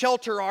need to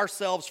shelter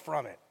ourselves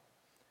from it.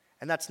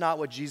 And that's not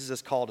what Jesus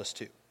has called us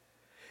to.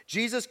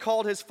 Jesus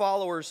called his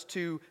followers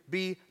to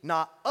be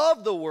not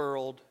of the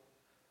world,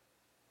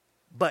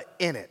 but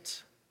in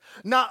it.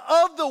 Not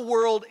of the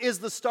world is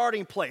the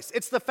starting place.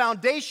 It's the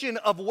foundation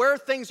of where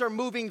things are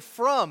moving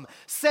from.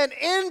 Sent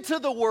into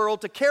the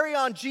world to carry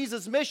on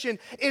Jesus' mission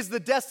is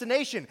the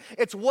destination.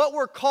 It's what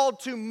we're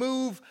called to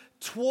move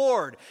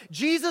toward.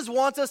 Jesus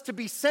wants us to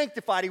be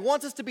sanctified. He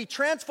wants us to be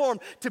transformed,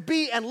 to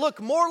be and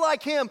look more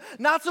like him,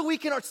 not so we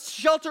can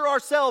shelter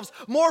ourselves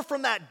more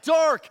from that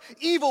dark,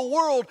 evil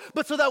world,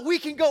 but so that we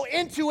can go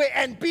into it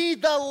and be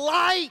the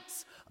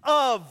light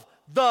of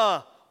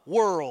the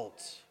world.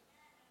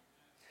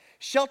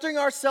 Sheltering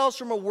ourselves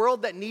from a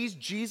world that needs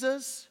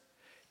Jesus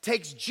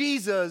takes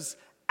Jesus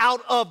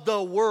out of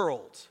the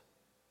world.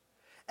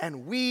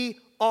 And we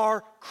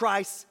are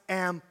Christ's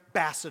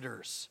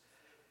ambassadors.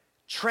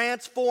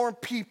 Transform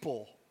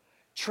people.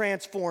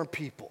 Transform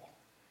people.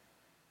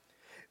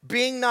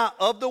 Being not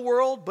of the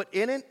world, but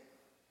in it,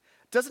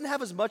 doesn't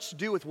have as much to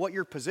do with what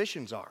your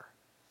positions are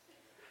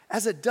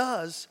as it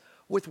does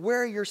with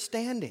where you're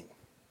standing.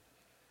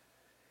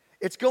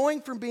 It's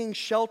going from being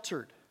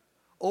sheltered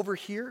over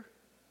here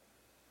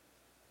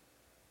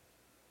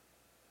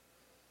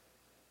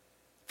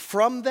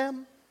from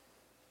them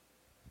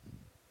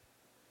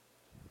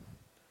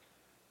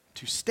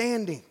to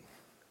standing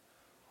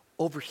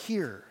over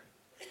here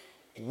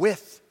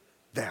with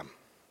them.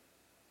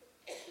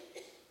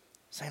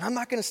 Saying, I'm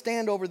not going to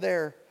stand over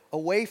there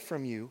away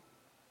from you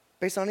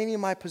based on any of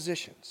my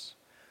positions,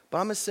 but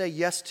I'm going to say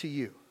yes to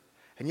you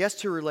and yes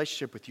to a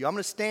relationship with you. I'm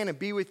going to stand and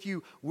be with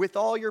you with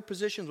all your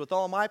positions, with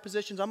all my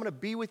positions. I'm going to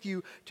be with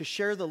you to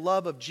share the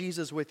love of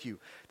Jesus with you.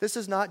 This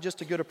is not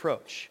just a good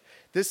approach.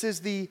 This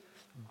is the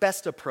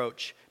best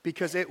approach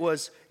because it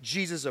was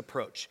Jesus'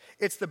 approach.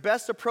 It's the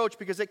best approach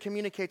because it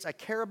communicates, I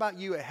care about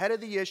you ahead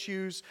of the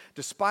issues,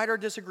 despite our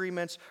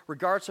disagreements,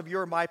 regardless of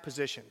your or my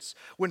positions.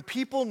 When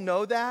people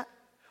know that,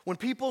 When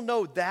people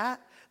know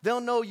that,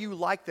 they'll know you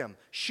like them.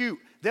 Shoot,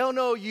 they'll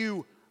know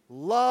you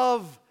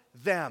love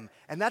them.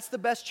 And that's the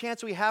best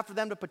chance we have for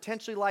them to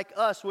potentially like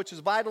us, which is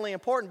vitally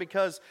important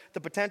because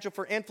the potential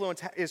for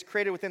influence is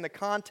created within the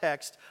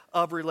context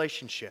of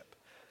relationship.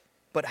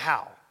 But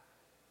how?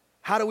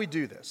 How do we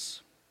do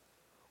this?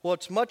 Well,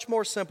 it's much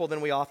more simple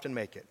than we often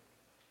make it.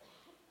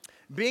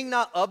 Being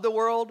not of the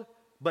world,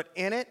 but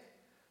in it,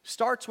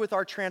 starts with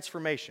our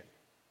transformation.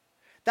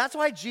 That's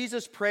why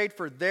Jesus prayed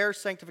for their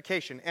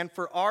sanctification and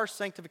for our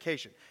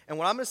sanctification. And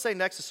what I'm going to say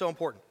next is so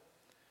important.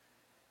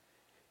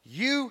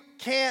 You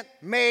can't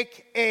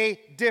make a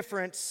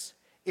difference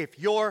if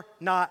you're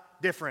not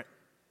different.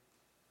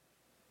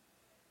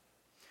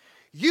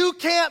 You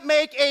can't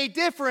make a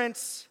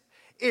difference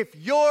if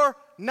you're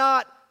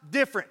not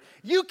different.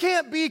 You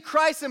can't be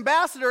Christ's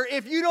ambassador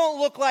if you don't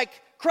look like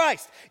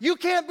Christ. You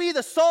can't be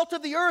the salt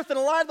of the earth and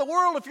the light of the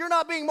world if you're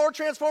not being more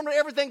transformed into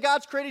everything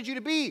God's created you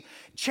to be.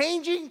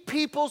 Changing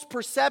people's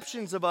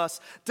perceptions of us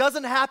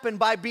doesn't happen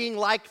by being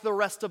like the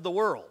rest of the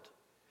world.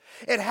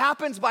 It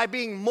happens by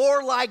being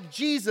more like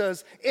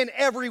Jesus in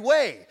every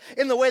way.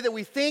 In the way that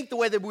we think, the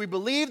way that we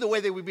believe, the way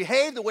that we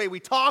behave, the way we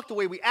talk, the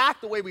way we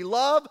act, the way we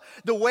love,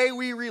 the way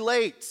we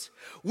relate.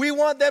 We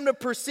want them to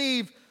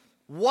perceive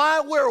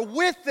while we're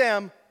with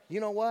them, you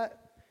know what?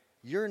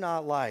 You're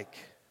not like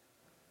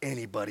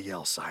anybody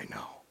else I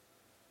know.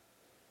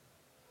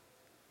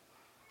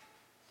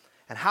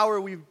 And how are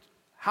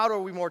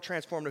we more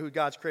transformed to who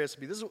God's created us to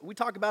be? We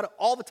talk about it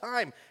all the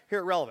time here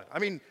at Relevant. I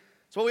mean,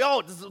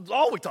 this is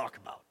all we talk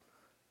about.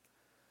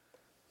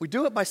 We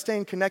do it by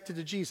staying connected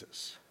to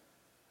Jesus.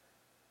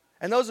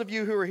 And those of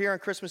you who are here on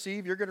Christmas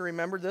Eve, you're going to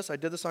remember this. I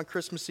did this on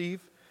Christmas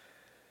Eve.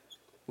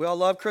 We all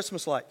love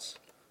Christmas lights.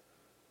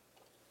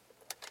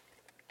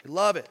 We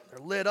love it. They're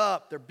lit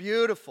up. They're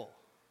beautiful.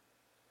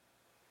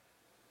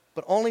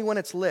 But only when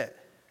it's lit.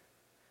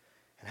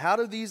 And how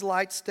do these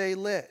lights stay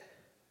lit?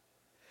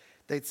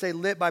 They'd say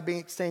lit by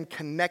staying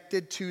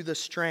connected to the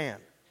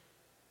strand.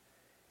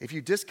 If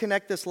you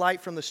disconnect this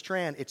light from the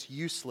strand, it's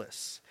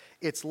useless.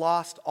 It's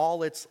lost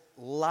all its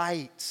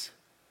light.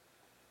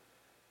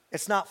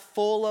 It's not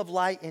full of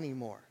light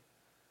anymore.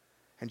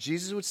 And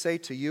Jesus would say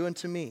to you and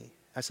to me,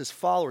 as his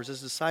followers,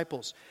 as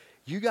disciples,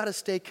 you got to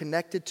stay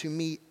connected to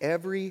me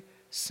every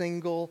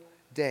single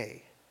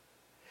day.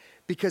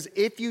 Because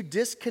if you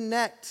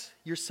disconnect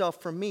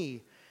yourself from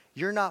me,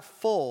 you're not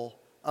full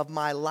of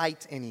my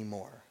light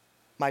anymore,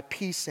 my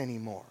peace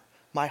anymore,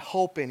 my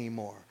hope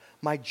anymore,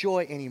 my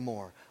joy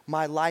anymore,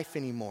 my life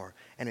anymore.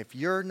 And if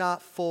you're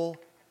not full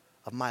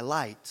of my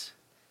light,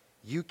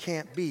 you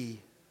can't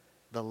be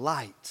the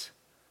light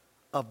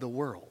of the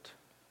world.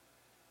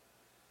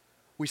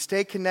 We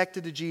stay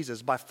connected to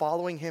Jesus by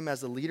following him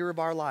as the leader of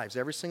our lives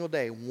every single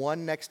day,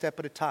 one next step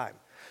at a time.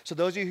 So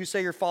those of you who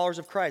say you're followers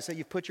of Christ, that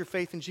you've put your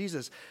faith in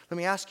Jesus, let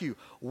me ask you,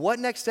 what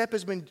next step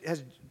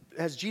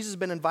has Jesus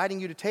been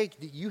inviting you to take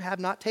that you have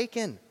not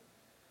taken?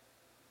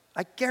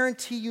 I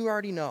guarantee you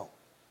already know.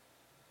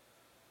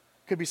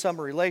 Could be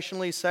something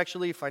relationally,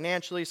 sexually,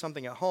 financially,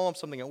 something at home,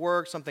 something at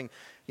work, something,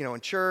 in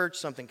church,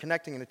 something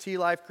connecting in a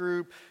T-Life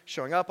group,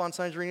 showing up on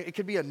Sunday. It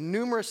could be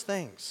numerous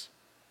things.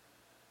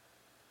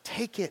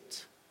 Take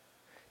it.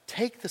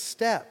 Take the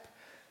step.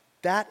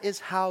 That is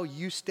how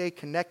you stay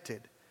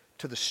connected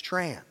to the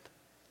strand.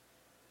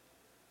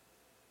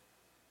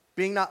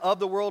 Being not of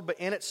the world, but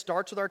in it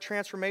starts with our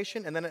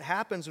transformation, and then it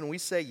happens when we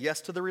say yes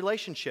to the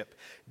relationship,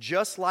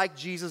 just like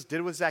Jesus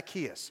did with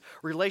Zacchaeus.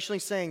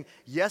 Relationally saying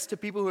yes to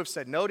people who have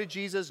said no to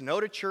Jesus, no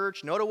to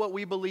church, no to what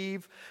we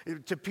believe,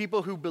 to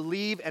people who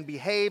believe and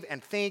behave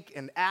and think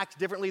and act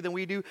differently than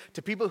we do,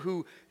 to people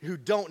who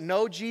don't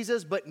know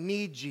Jesus but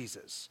need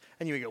Jesus.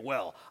 And you go,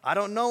 well, I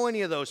don't know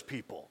any of those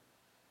people.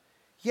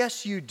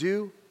 Yes, you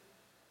do.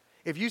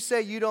 If you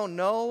say you don't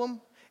know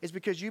them, it's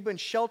because you've been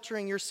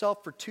sheltering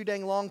yourself for too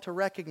dang long to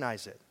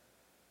recognize it.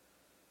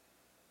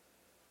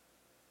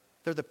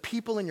 They're the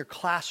people in your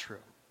classroom.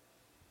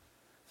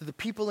 They're the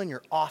people in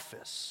your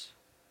office.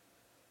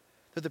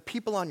 They're the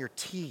people on your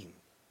team.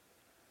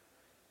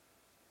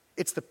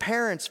 It's the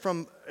parents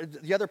from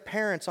the other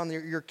parents on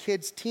your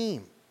kids'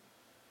 team.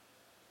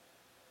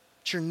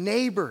 It's your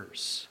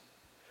neighbors.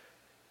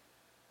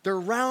 They're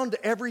around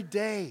every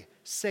day.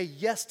 Say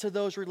yes to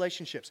those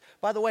relationships.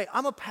 By the way,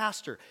 I'm a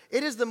pastor.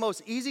 It is the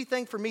most easy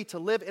thing for me to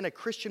live in a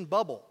Christian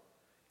bubble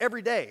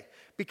every day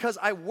because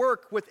I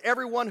work with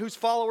everyone who's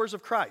followers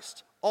of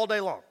Christ all day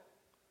long.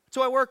 That's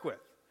who I work with.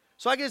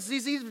 So I guess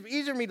it's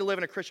easier for me to live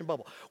in a Christian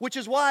bubble, which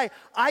is why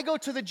I go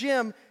to the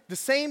gym, the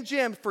same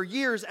gym for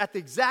years at the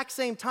exact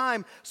same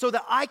time so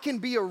that I can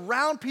be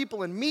around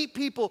people and meet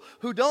people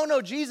who don't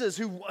know Jesus,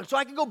 so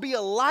I can go be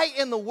a light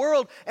in the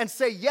world and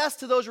say yes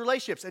to those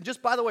relationships. And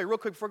just by the way, real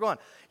quick before going on,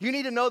 you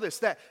need to know this,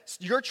 that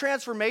your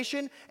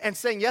transformation and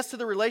saying yes to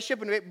the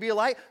relationship and be a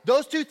light,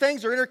 those two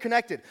things are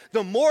interconnected.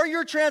 The more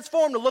you're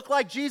transformed to look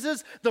like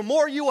Jesus, the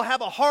more you will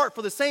have a heart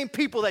for the same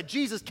people that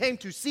Jesus came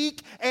to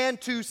seek and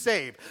to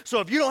save.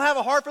 So if you don't have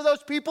a heart for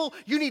those people,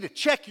 you need to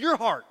check your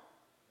heart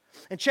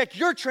and check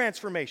your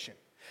transformation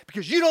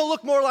because you don't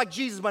look more like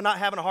Jesus by not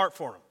having a heart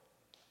for him.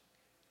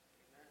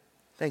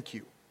 Thank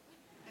you.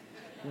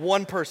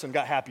 One person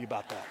got happy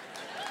about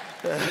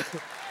that.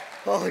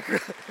 Holy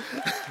crap.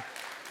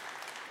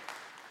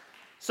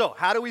 So,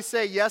 how do we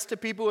say yes to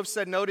people who have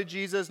said no to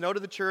Jesus, no to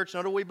the church,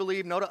 no to what we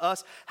believe, no to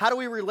us? How do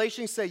we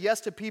relationally say yes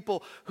to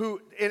people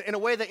who, in a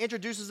way that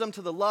introduces them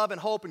to the love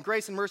and hope and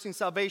grace and mercy and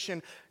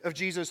salvation of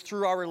Jesus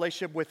through our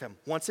relationship with him?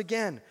 Once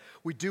again,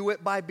 we do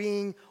it by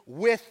being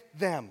with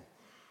them,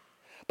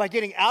 by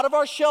getting out of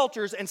our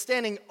shelters and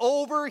standing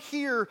over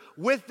here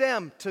with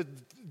them to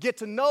get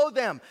to know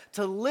them,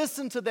 to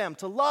listen to them,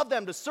 to love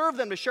them, to serve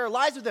them, to share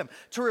lives with them,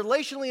 to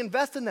relationally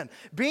invest in them.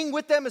 Being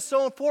with them is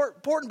so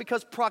important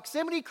because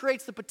proximity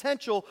creates the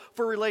potential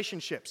for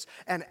relationships.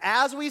 And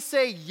as we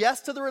say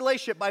yes to the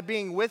relationship by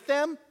being with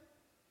them,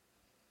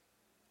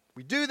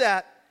 we do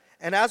that,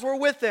 and as we're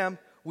with them,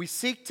 we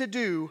seek to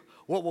do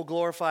what will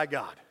glorify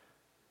God.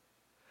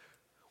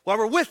 While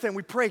we're with them,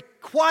 we pray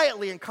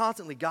quietly and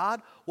constantly,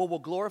 God, what will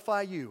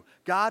glorify you?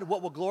 God,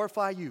 what will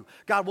glorify you?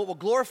 God, what will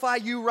glorify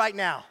you right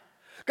now?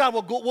 God,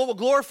 what will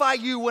glorify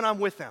you when I'm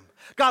with them?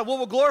 God, what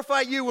will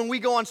glorify you when we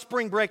go on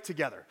spring break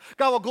together?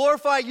 God, will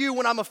glorify you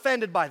when I'm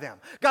offended by them?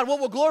 God, what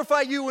will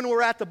glorify you when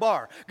we're at the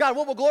bar? God,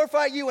 what will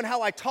glorify you in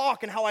how I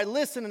talk and how I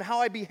listen and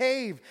how I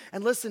behave?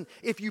 And listen,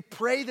 if you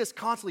pray this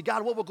constantly,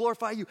 God, what will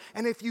glorify you?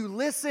 And if you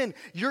listen,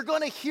 you're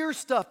going to hear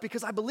stuff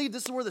because I believe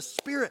this is where the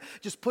Spirit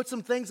just puts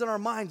some things in our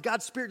mind.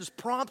 God's Spirit just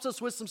prompts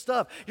us with some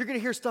stuff. You're going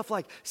to hear stuff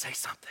like, say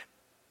something.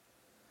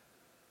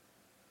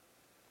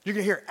 You're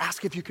going to hear,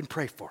 ask if you can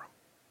pray for them.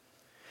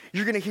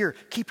 You're going to hear,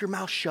 keep your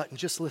mouth shut and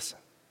just listen.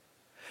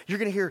 You're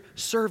going to hear,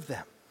 serve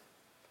them.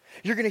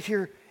 You're going to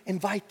hear,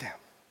 invite them.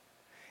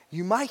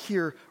 You might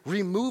hear,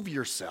 remove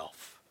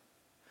yourself.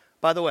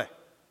 By the way,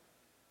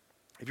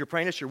 if you're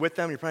praying this, you're with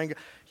them, you're praying,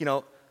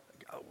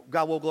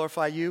 God will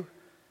glorify you.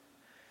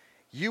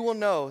 You will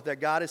know that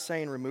God is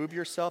saying, remove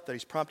yourself, that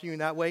he's prompting you in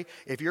that way,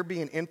 if you're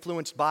being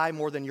influenced by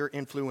more than you're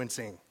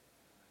influencing.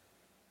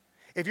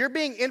 If you're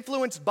being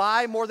influenced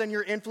by more than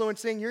you're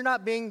influencing, you're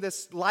not being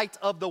this light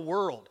of the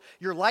world.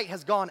 Your light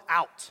has gone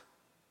out.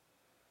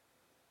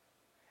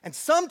 And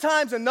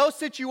sometimes in those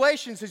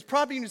situations, he's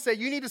prompting you to say,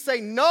 you need to say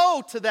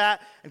no to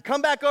that and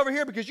come back over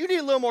here because you need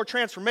a little more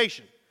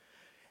transformation.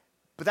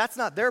 But that's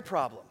not their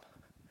problem.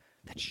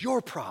 That's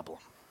your problem.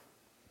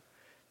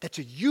 That's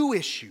a you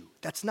issue.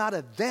 That's not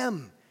a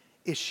them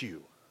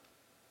issue.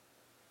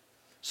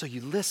 So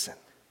you listen.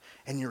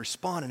 And you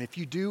respond, and if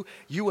you do,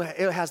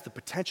 it has the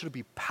potential to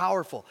be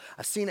powerful.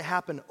 I've seen it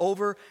happen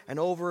over and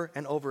over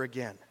and over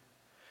again.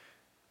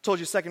 Told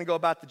you a second ago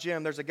about the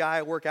gym. There's a guy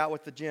I work out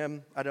with the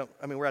gym.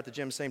 We're at the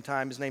gym at the same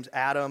time. His name's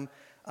Adam.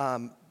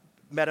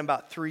 Met him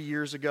about 3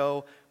 years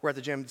ago. We're at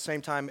the gym at the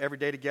same time every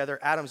day together.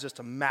 Adam's just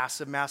a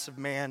massive, massive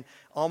man,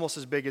 almost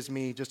as big as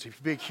me, just a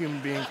big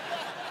human being.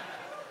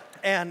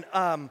 And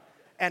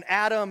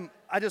Adam,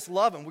 I just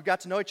love him. We got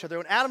to know each other.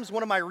 And Adam's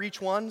one of my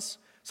reach ones.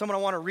 Someone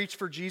I want to reach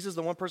for Jesus,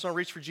 the one person I want to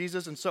reach for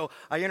Jesus. And so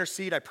I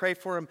intercede, I pray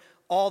for him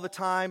all the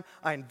time.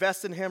 I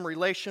invest in him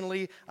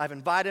relationally. I've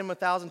invited him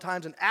 1,000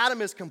 times. And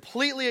Adam is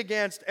completely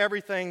against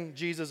everything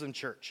Jesus and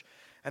church.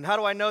 And how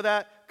do I know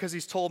that? Because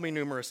he's told me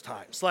numerous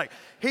times.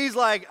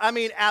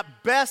 At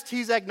best,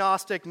 he's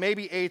agnostic,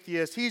 maybe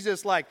atheist. He's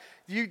just like,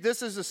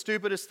 this is the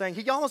stupidest thing.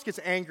 He almost gets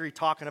angry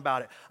talking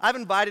about it. I've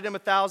invited him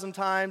 1,000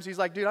 times. He's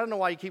like, dude, I don't know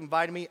why you keep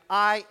inviting me.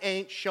 I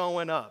ain't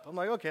showing up. I'm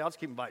like, okay, I'll just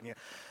keep inviting you.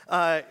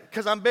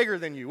 Because I'm bigger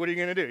than you. What are you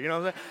going to do? You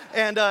know what I'm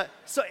saying? And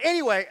so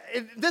anyway,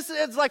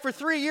 it's like for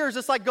 3 years,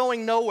 it's like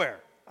going nowhere.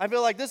 I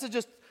feel like this is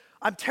just,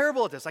 I'm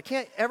terrible at this. I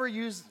can't ever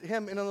use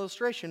him in an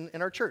illustration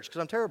in our church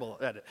because I'm terrible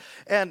at it.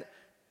 And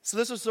so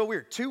this was so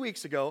weird. 2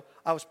 weeks ago,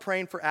 I was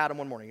praying for Adam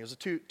one morning. It was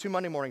two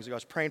Monday mornings ago. I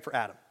was praying for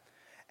Adam.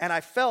 And I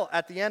felt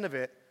at the end of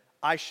it,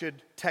 I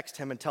should text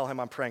him and tell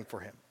him I'm praying for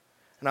him.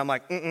 And I'm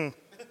like,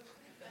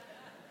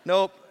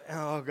 nope.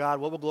 Oh, God,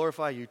 what will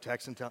glorify you?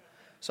 Text and tell.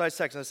 So I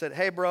texted and I said,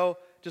 hey, bro,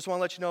 just want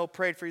to let you know,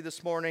 prayed for you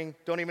this morning.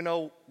 Don't even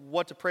know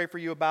what to pray for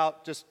you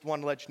about. Just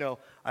wanted to let you know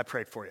I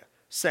prayed for you.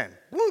 Send.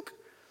 Whoop.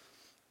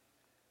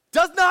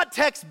 Does not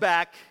text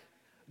back,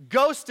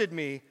 ghosted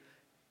me,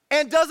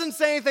 and doesn't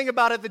say anything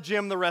about it at the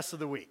gym the rest of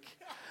the week.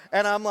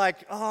 And I'm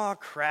like, oh,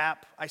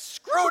 crap. I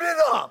screwed it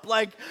up.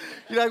 What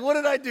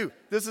did I do?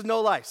 This is no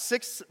lie.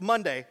 6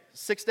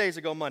 days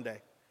ago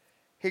Monday,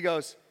 he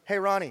goes, hey,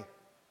 Ronnie,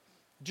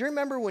 do you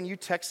remember when you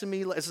texted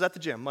me? This is at the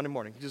gym, Monday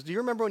morning. He goes, do you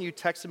remember when you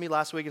texted me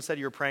last week and said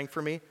you were praying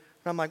for me? And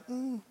I'm like,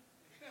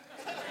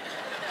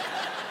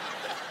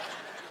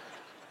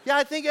 Yeah,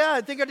 I think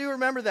I do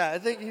remember that. I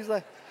think he's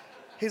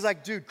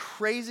like, dude,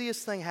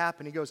 craziest thing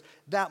happened. He goes,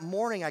 that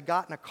morning I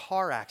got in a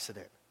car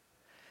accident.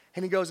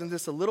 And he goes, and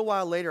just a little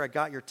while later I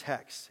got your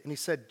text. And he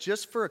said,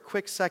 just for a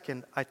quick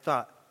second, I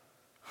thought,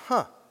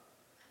 huh.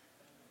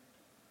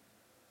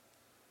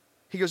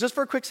 He goes, just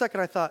for a quick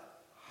second, I thought,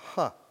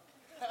 huh.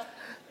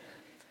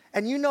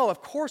 And you know,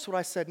 of course, what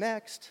I said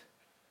next.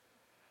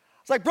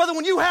 It's like, brother,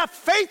 when you have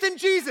faith in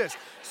Jesus,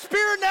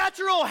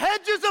 supernatural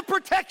hedges of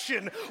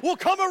protection will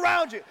come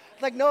around you.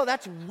 Like, no,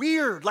 that's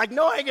weird. Like,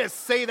 no, I ain't gonna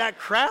say that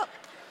crap.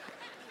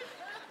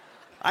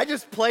 I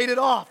just played it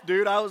off,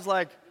 dude. I was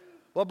like,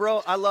 well,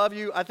 bro, I love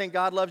you. I think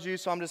God loves you,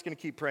 so I'm just going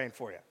to keep praying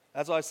for you.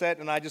 That's all I said,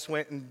 and I just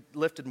went and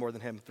lifted more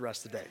than him the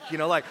rest of the day.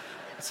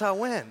 That's how it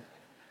went.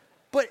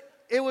 But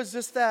it was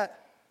just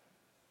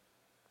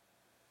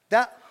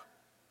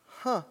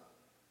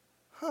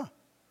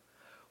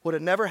would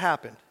have never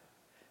happened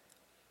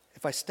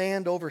if I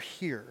stand over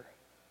here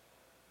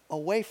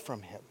away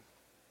from him.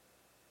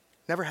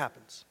 Never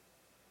happens.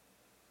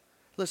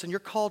 Listen, you're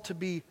called to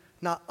be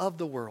not of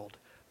the world,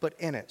 but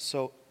in it.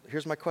 So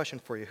here's my question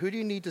for you. Who do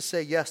you need to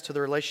say yes to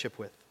the relationship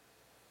with?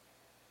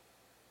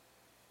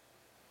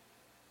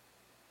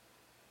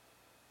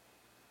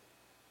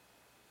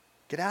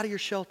 Get out of your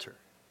shelter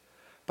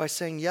by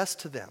saying yes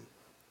to them,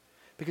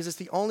 because it's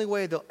the only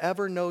way they'll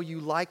ever know you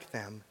like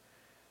them,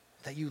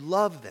 that you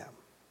love them.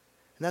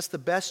 And that's the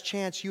best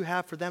chance you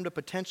have for them to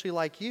potentially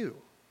like you,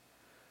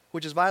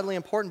 which is vitally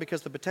important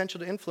because the potential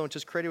to influence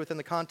is created within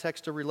the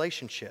context of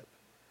relationship.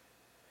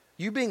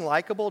 You being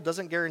likable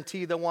doesn't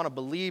guarantee they'll want to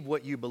believe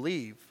what you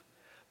believe,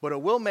 but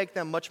it will make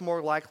them much more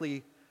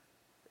likely,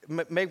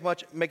 make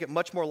it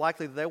much more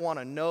likely that they want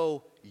to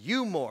know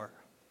you more.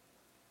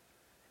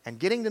 And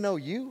getting to know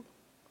you,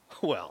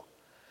 well,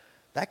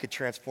 that could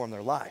transform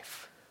their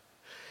life.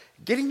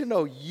 Getting to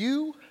know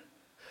you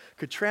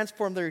could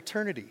transform their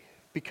eternity,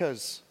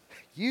 because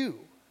you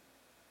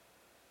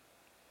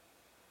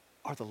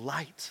are the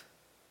light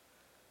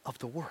of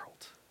the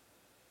world.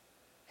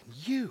 And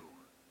you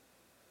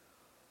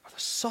are the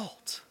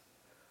salt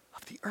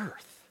of the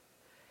earth.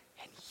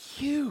 And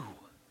you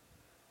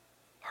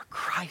are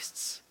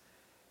Christ's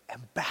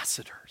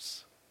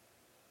ambassadors.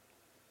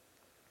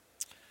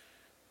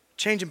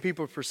 Changing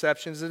people's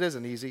perceptions, it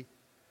isn't easy. It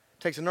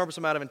takes an enormous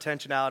amount of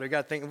intentionality. We've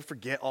got to think, we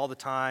forget all the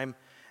time.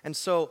 And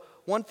so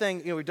one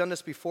thing, we've done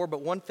this before,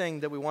 but one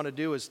thing that we want to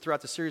do is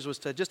throughout the series was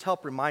to just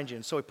help remind you.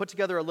 And so we put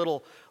together a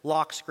little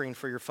lock screen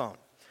for your phone.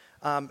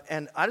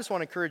 And I just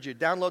want to encourage you,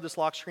 download this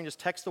lock screen, just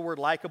text the word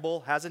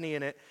likable, has an E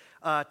in it,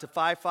 to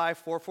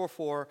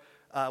 55444.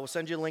 We'll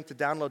send you a link to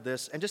download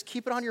this, and just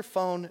keep it on your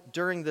phone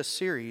during this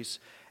series.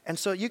 And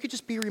so you could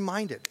just be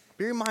reminded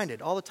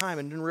all the time,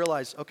 and then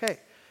realize, okay,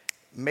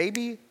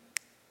 maybe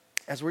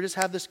as we just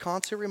have this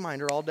constant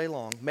reminder all day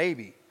long,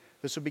 maybe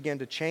this will begin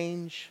to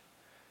change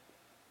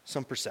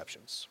some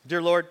perceptions.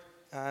 Dear Lord,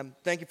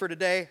 thank you for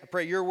today. I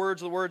pray your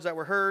words are the words that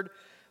were heard.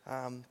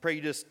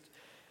 Pray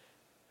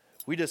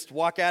we just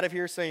walk out of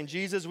here saying,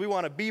 Jesus, we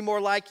want to be more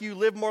like you,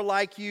 live more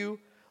like you,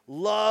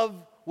 love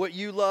what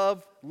you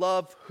love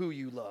who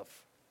you love.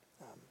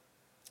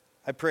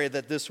 I pray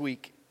that this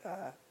week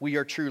we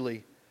are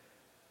truly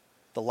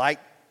the light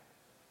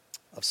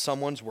of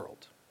someone's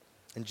world.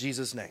 In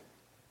Jesus' name,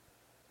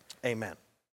 amen.